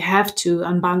mean that you have to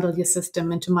unbundle your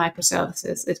system into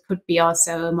microservices. It could be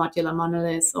also modular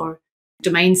monoliths or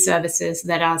domain services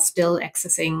that are still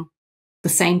accessing the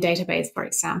same database, for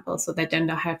example, so they don't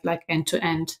have like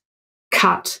end-to-end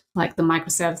cut like the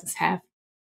microservices have.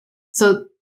 So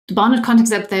the bounded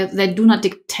contexts, they do not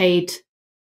dictate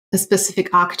a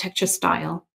specific architecture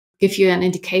style, give you an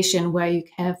indication where you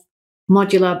have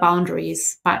modular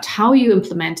boundaries, but how you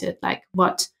implement it, like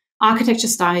what architecture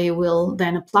style you will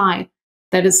then apply,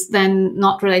 that is then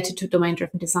not related to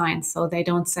domain-driven design. So they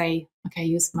don't say, okay,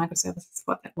 use microservices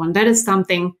for that one. That is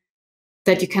something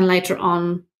that you can later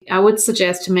on, I would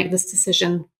suggest to make this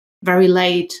decision very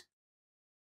late.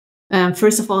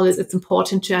 First of all, it's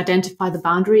important to identify the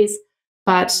boundaries,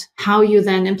 but how you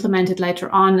then implement it later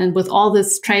on, and with all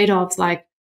these trade-offs, like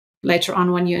later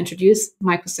on when you introduce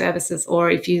microservices, or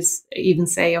if you even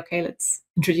say, okay, let's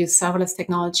introduce serverless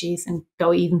technologies and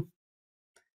go even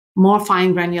more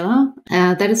fine granular,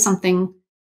 that is something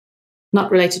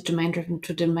not related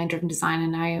to domain-driven design.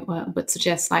 And I would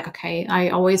suggest, like, okay, I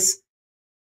always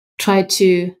try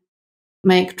to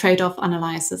make trade-off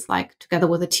analysis, like together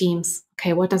with the teams.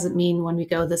 Okay, what does it mean when we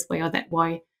go this way or that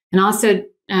way? And also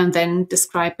then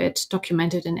describe it,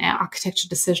 document it in architecture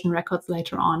decision records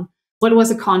later on. What was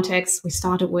the context we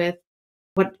started with?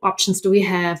 What options do we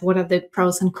have? What are the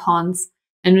pros and cons?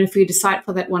 And if we decide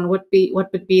for that one, what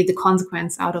would be the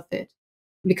consequence out of it?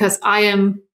 Because I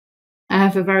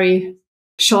have a very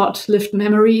short-lived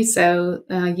memory, so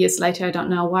years later, I don't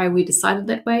know why we decided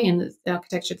that way. And the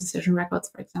architecture decision records,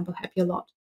 for example, help you a lot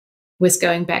with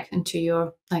going back into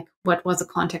your, like, what was the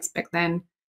context back then?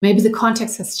 Maybe the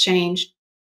context has changed,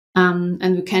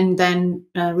 and we can then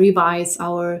revise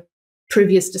our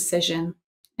previous decision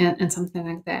and something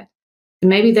like that. And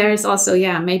maybe there is also,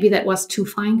 maybe that was too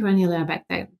fine granular back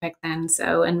then.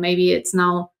 So, and maybe it's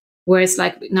now where it's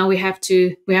like, now we have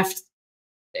to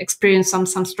experience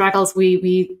some struggles.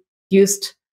 We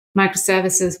used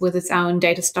microservices with its own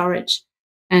data storage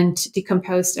and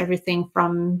decomposed everything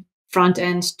from front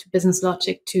end to business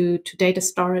logic to data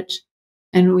storage.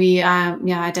 And we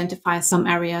identify some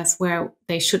areas where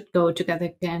they should go together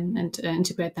again and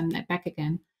integrate them back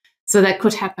again. So that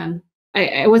could happen.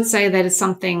 I would say that is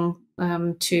something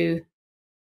to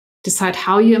decide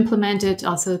how you implement it,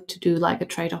 also to do like a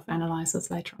trade-off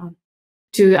analysis later on.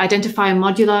 To identify a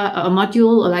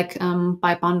module or like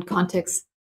by bound context,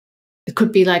 it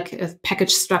could be like a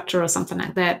package structure or something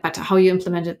like that. But how you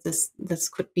implement it, this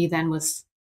could be then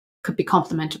could be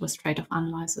complemented with trade-off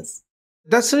analysis.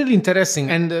 That's really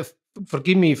interesting. And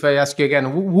forgive me if I ask you again,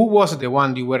 who was the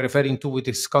one you were referring to with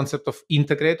this concept of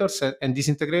integrators and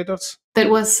disintegrators? That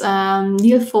was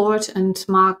Neil Ford and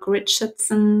Mark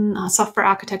Richardson, Software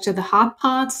Architecture, The Hard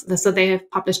Parts. So they have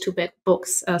published two big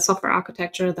books, Software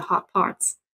Architecture, The Hard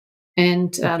Parts,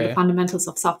 and The Fundamentals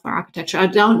of Software Architecture. I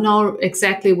don't know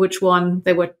exactly which one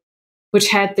which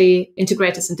had the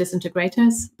integrators and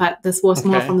disintegrators, but this was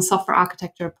more from a software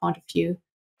architecture point of view.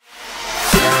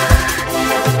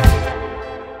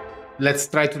 Let's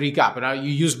try to recap. Now, you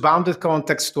use bounded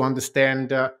context to understand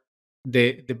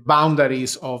the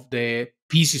boundaries of the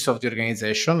pieces of the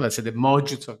organization, let's say the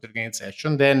modules of the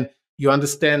organization. Then you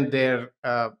understand their,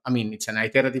 it's an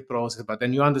iterative process, but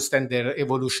then you understand their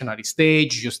evolutionary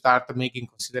stage. You start making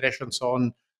considerations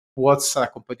on what's a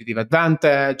competitive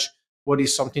advantage, what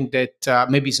is something that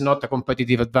maybe is not a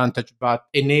competitive advantage, but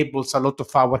enables a lot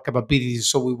of our capabilities,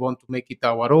 so we want to make it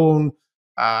our own.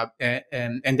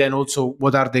 And then also,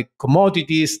 what are the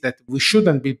commodities that we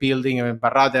shouldn't be building,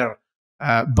 but rather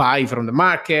buy from the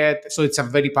market? So it's a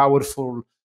very powerful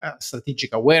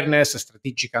strategic awareness, a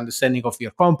strategic understanding of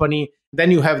your company.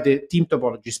 Then you have the team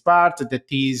topologies part that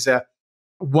is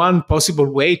one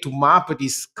possible way to map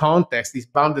this context, this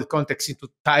bounded context, into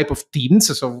type of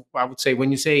teams. So I would say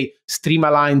when you say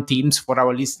stream-aligned teams, for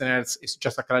our listeners, it's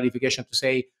just a clarification to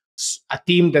say a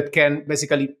team that can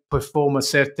basically perform a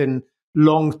certain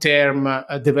long-term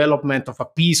development of a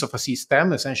piece of a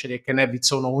system. Essentially, it can have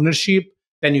its own ownership.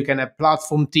 Then you can have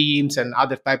platform teams and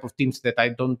other type of teams that I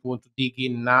don't want to dig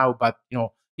in now. But you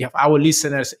have our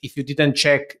listeners, if you didn't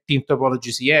check team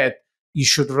topologies yet, you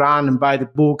should run and buy the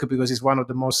book, because it's one of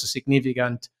the most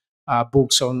significant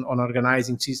books on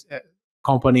organizing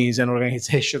companies and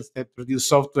organizations that produce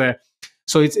software.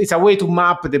 So it's a way to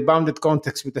map the bounded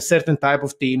context with a certain type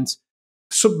of teams.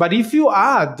 So, but if you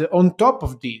add on top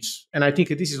of this, and I think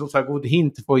this is also a good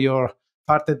hint for your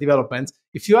further developments,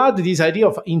 if you add this idea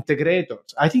of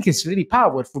integrators, I think it's really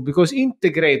powerful, because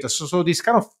integrators, so these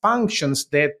kind of functions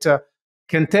that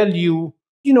can tell you,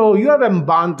 you have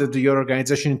unbundled your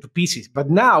organization into pieces, but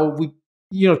now we,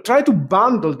 try to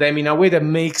bundle them in a way that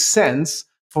makes sense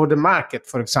for the market,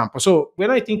 for example. So when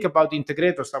I think about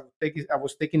integrators, I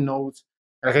was taking notes.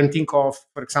 I can think of,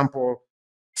 for example,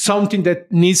 something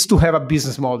that needs to have a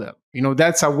business model.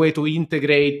 That's a way to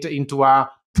integrate into a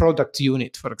product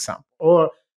unit, for example, or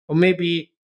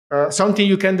maybe something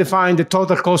you can define the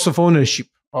total cost of ownership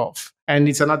of, and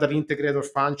it's another integrator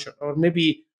function, or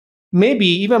maybe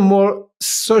even more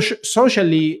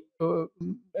socially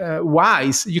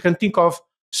wise, you can think of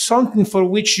something for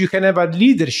which you can have a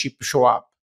leadership show up.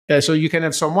 So you can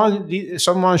have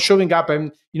someone showing up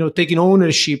and taking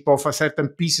ownership of a certain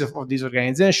piece of this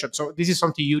organization. So this is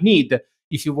something you need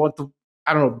if you want to,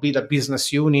 build a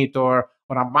business unit or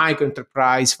a micro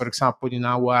enterprise, for example, in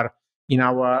our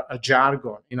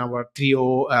jargon, in our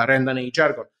trio Random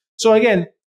jargon. So again,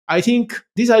 I think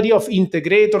this idea of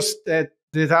integrators that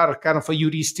are kind of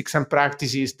heuristics and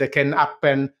practices that can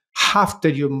happen after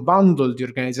you bundle the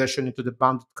organization into the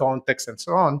bounded context and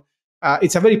so on.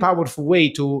 It's a very powerful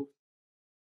way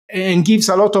and gives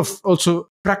a lot of also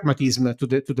pragmatism to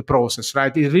the process,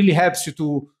 right? It really helps you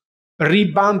to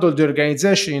rebundle the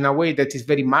organization in a way that is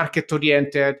very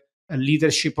market-oriented,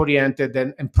 leadership oriented,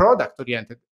 and product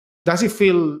oriented. Does it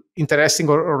feel interesting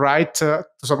or right to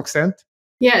some extent?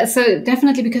 Yeah, so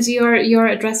definitely, because you're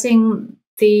addressing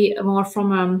the more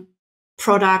from a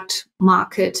product,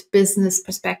 market, business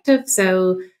perspective.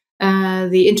 So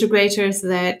the integrators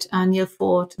that Neil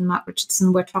Ford and Mark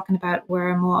Richardson were talking about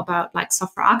were more about like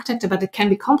software architecture, but it can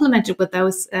be complemented with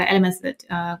those elements that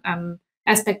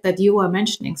aspect that you were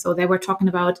mentioning. So they were talking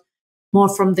about more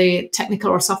from the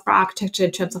technical or software architecture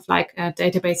in terms of like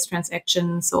database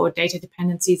transactions or data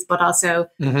dependencies, but also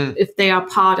if they are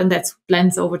part, and that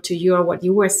blends over to what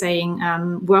you were saying,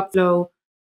 workflow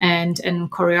and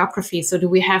choreography. So do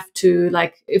we have to,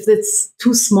 like, if it's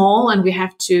too small and we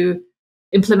have to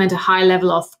implement a high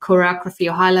level of choreography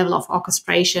or high level of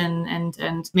orchestration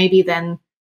and maybe then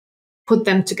put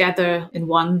them together in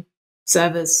one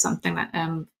service, something like,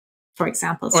 for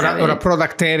example. Or a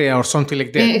product area or something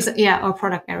like that. Yeah, or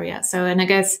product area. So, and I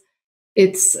guess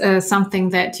it's something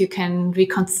that you can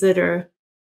reconsider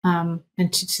and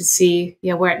to see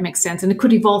where it makes sense. And it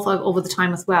could evolve over the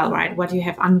time as well, right? What you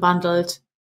have unbundled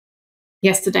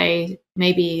yesterday,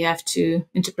 maybe you have to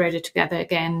integrate it together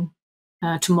again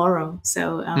tomorrow.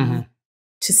 So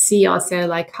to see also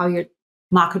like how your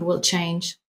market will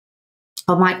change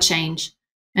or might change,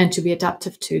 and to be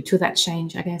adaptive to that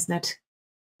change, I guess that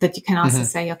you can also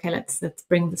say, okay, let's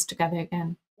bring this together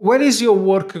again. Where is your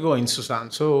work going, Susanne?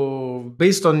 So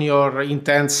based on your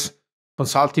intense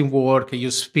consulting work, you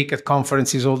speak at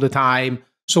conferences all the time.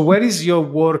 So where is your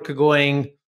work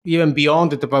going even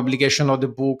beyond the publication of the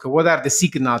book? What are the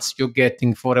signals you're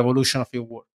getting for evolution of your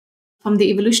work? From the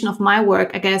evolution of my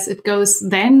work, I guess it goes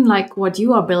then like what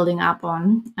you are building up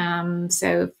on.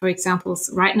 So for example,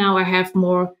 right now I have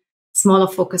more smaller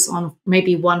focus on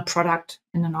maybe one product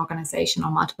in an organization or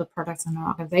multiple products in an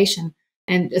organization,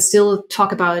 and still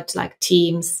talk about like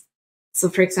teams. So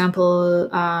for example,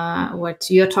 what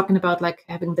you're talking about, like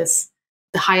having the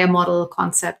higher model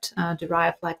concept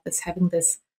derived like this, having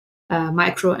this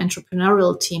micro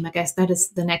entrepreneurial team, I guess that is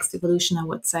the next evolution, I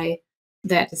would say.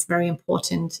 That is very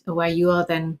important, where you are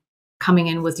then coming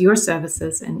in with your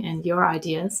services and your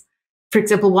ideas. For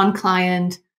example, one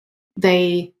client,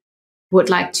 they would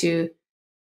like to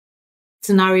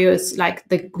scenarios like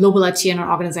the global IT in an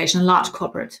organization, a large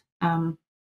corporate.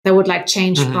 They would like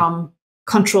change from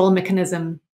control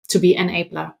mechanism to be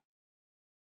enabler,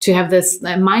 to have this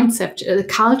mindset,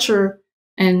 culture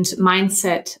and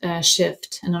mindset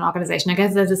shift in an organization. I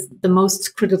guess that is the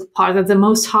most critical part, that's the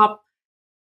most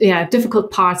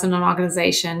difficult parts in an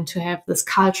organization, to have this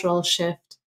cultural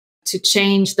shift, to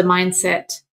change the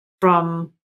mindset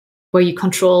from where you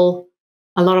control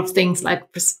a lot of things like,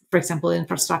 for example,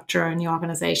 infrastructure in your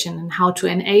organization, and how to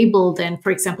enable then, for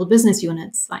example, business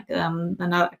units. Like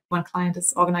one client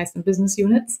is organized in business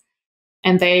units,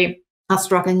 and they are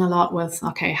struggling a lot with,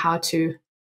 okay, how to,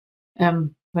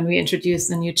 when we introduce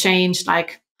a new change,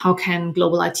 like how can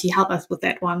global IT help us with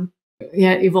that one?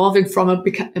 Evolving from a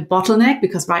bottleneck,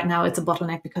 because right now it's a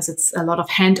bottleneck because it's a lot of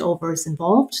handovers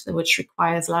involved, which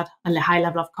requires a high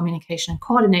level of communication and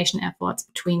coordination efforts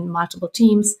between multiple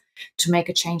teams to make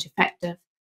a change effective.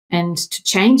 And to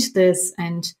change this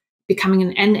and becoming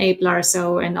an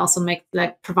enabler, and also make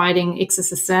like providing access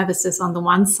to services on the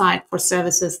one side for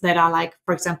services that are like,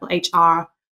 for example, HR,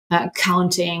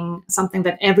 accounting, something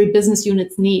that every business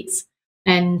unit needs,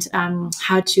 and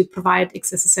how to provide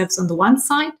access to service on the one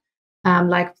side.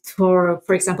 Like for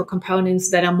example,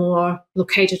 components that are more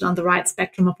located on the right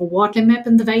spectrum of a Wardley map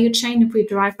in the value chain, if we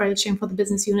derive value chain for the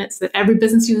business units that every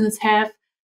business units have,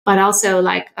 but also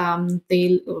like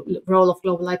the role of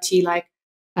global IT, like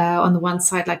on the one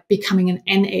side, like becoming an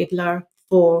enabler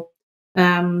for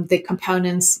the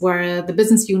components where the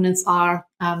business units are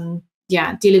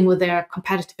dealing with their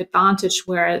competitive advantage,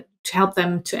 where to help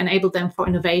them, to enable them for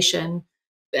innovation,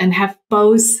 and have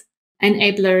both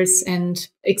enablers and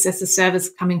access as service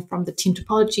coming from the team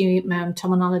topology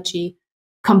terminology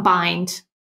combined,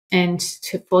 and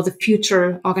for the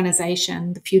future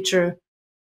organization, the future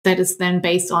that is then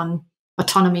based on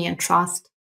autonomy and trust,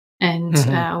 and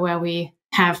where we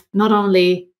have not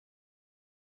only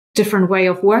different way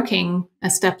of working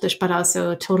established, but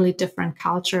also a totally different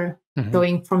culture,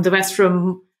 going from the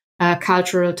Westrum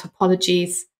cultural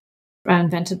topologies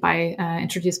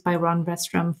introduced by Ron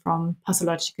Westrum, from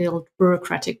pathological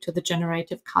bureaucratic to the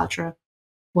generative culture,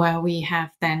 where we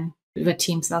have then the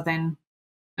teams are then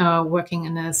working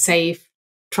in a safe,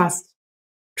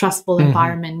 trustful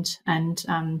environment, and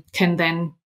can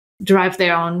then derive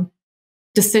their own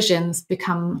decisions,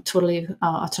 become totally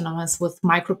autonomous with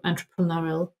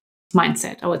micro-entrepreneurial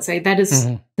mindset. I would say that is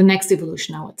the next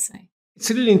evolution, I would say. It's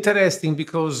really interesting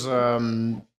because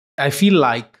I feel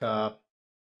like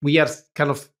we are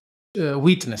kind of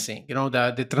witnessing,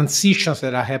 the transitions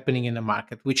that are happening in the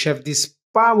market, which have this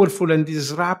powerful and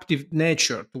disruptive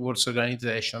nature towards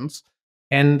organizations.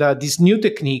 And these new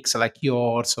techniques like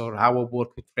yours, or our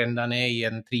work with Friend.A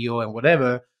and Trio and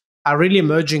whatever, are really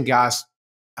emerging as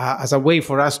a way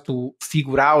for us to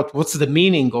figure out what's the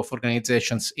meaning of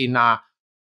organizations in a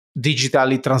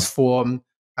digitally transformed,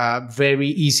 very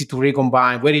easy to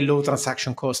recombine, very low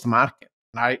transaction cost market.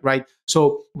 Right.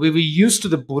 So we were used to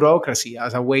the bureaucracy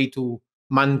as a way to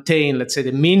maintain, let's say,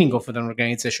 the meaning of an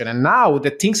organization. And now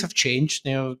that things have changed,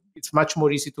 it's much more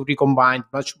easy to recombine,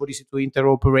 much more easy to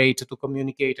interoperate, to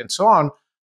communicate, and so on.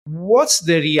 What's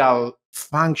the real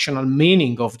functional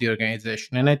meaning of the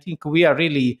organization? And I think we are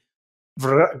really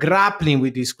grappling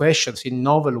with these questions in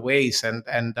novel ways.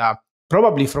 And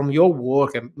probably from your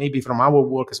work, and maybe from our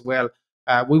work as well,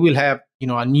 we will have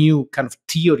a new kind of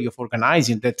theory of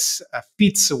organizing that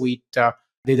fits with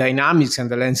the dynamics and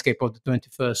the landscape of the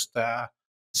 21st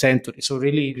century. So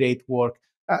really great work.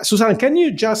 Susanne, can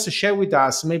you just share with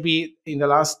us, maybe in the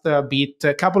last bit,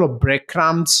 a couple of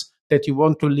breadcrumbs that you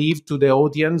want to leave to the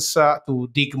audience to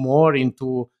dig more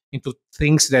into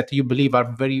things that you believe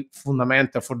are very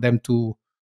fundamental for them to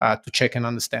check and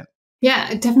understand?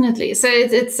 Yeah, definitely. So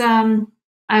it's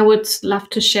I would love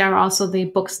to share also the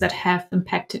books that have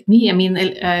impacted me. I mean,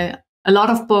 a lot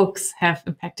of books have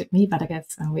impacted me, but I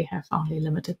guess we have only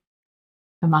limited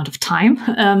amount of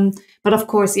time. But of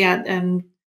course,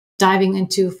 diving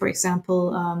into, for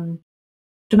example,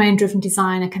 domain-driven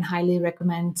design, I can highly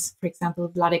recommend. For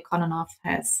example, Vladek Kononov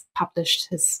has published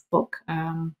his book,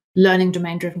 Learning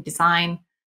Domain-Driven Design.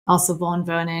 Also Vaughan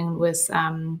Vernon with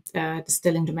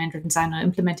distilling domain-driven design or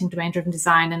implementing domain-driven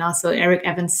design. And also Eric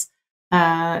Evans'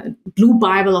 Blue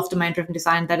Bible of domain-driven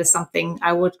design. That is something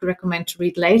I would recommend to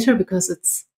read later because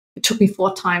it took me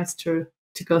 4 times to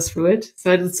go through it.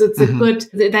 So it's a good,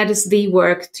 that is the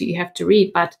work you have to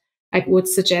read. But I would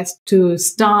suggest to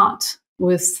start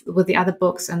with the other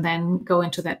books and then go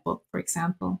into that book, for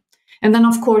example. And then,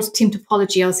 of course, Team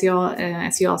Topology,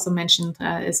 as you also mentioned,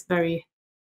 is very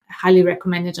highly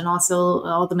recommended, and also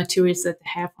all the materials that they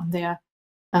have on their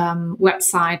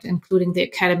website, including the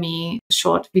academy,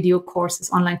 short video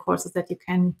courses, online courses that you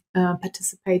can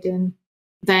participate in.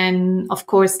 Then, of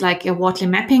course, like Wardley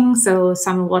Mapping. So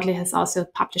Samuel Wardley has also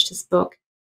published his book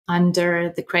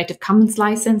under the Creative Commons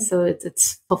license. So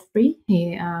it's for free.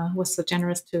 He was so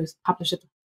generous to publish it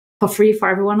for free for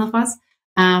every one of us.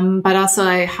 But also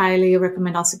I highly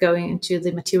recommend also going into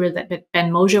the material that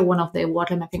Ben Mosier, one of the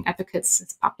Wardley Mapping advocates,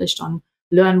 has published on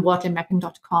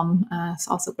learnwardleymapping.com. It's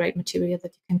also great material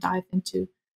that you can dive into.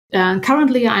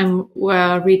 Currently, I'm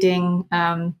reading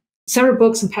several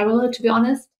books in parallel, to be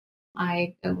honest.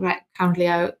 I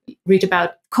read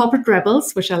about corporate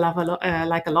rebels, which I love a lot,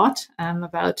 like a lot,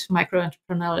 about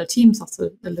micro-entrepreneurial teams, also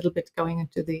a little bit going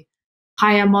into the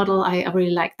higher model. I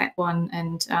really like that one.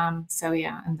 And and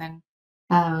then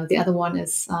the other one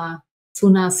is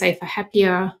Sooner, Safer,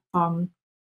 Happier from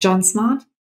John Smart.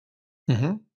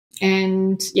 Mm-hmm.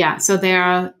 And so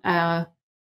they're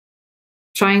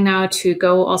trying now to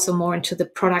go also more into the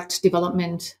product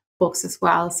development books as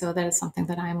well. So that is something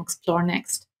that I'm exploring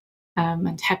next.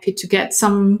 And happy to get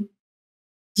some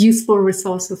useful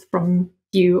resources from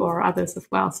you or others as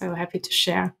well. So happy to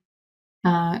share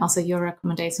also your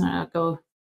recommendation, or go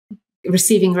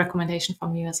receiving recommendation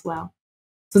from you as well.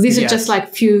 So these are just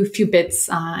like few bits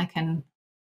I can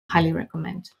highly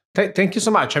recommend. Thank you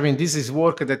so much. I mean, this is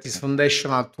work that is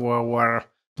foundational to our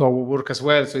work as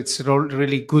well. So it's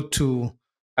really good to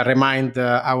remind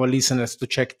our listeners to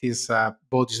check these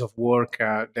bodies of work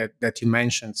that you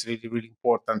mentioned. It's really, really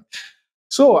important.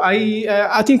 So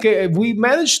I think we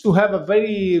managed to have a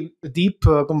very deep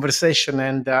conversation,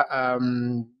 and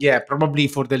probably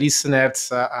for the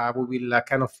listeners, we will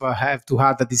kind of have to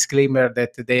add a disclaimer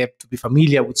that they have to be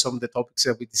familiar with some of the topics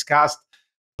that we discussed.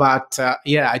 But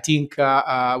I think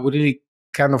we really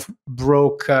kind of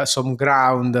broke some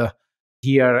ground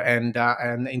here and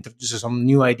introduced some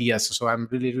new ideas. So I'm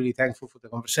really, really thankful for the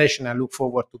conversation. I look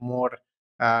forward to more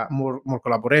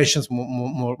collaborations,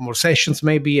 more sessions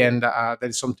maybe, and that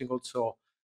is something also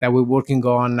that we're working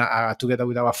on together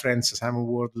with our friends Simon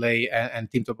Wardley and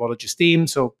Team Topologies team.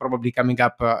 So probably coming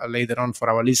up later on for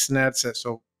our listeners.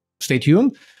 So stay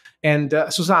tuned. And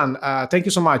Susanne, thank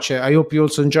you so much. I hope you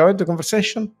also enjoyed the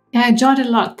conversation. Yeah, I enjoyed it a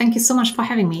lot. Thank you so much for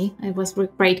having me. It was a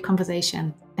great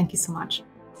conversation. Thank you so much.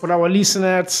 For our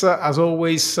listeners, as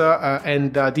always,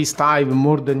 and this time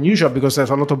more than usual, because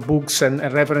there's a lot of books and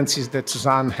references that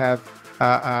Susanne have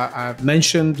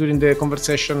mentioned during the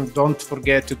conversation, don't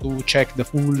forget to check the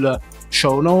full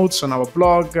show notes on our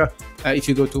blog. If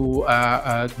you go to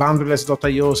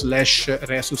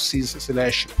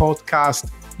boundaryless.io/resources/podcast,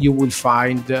 you will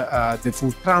find the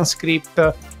full transcript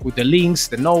with the links,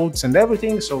 the notes, and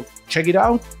everything. So check it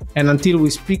out. And until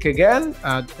we speak again,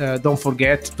 don't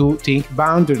forget to think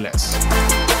boundaryless.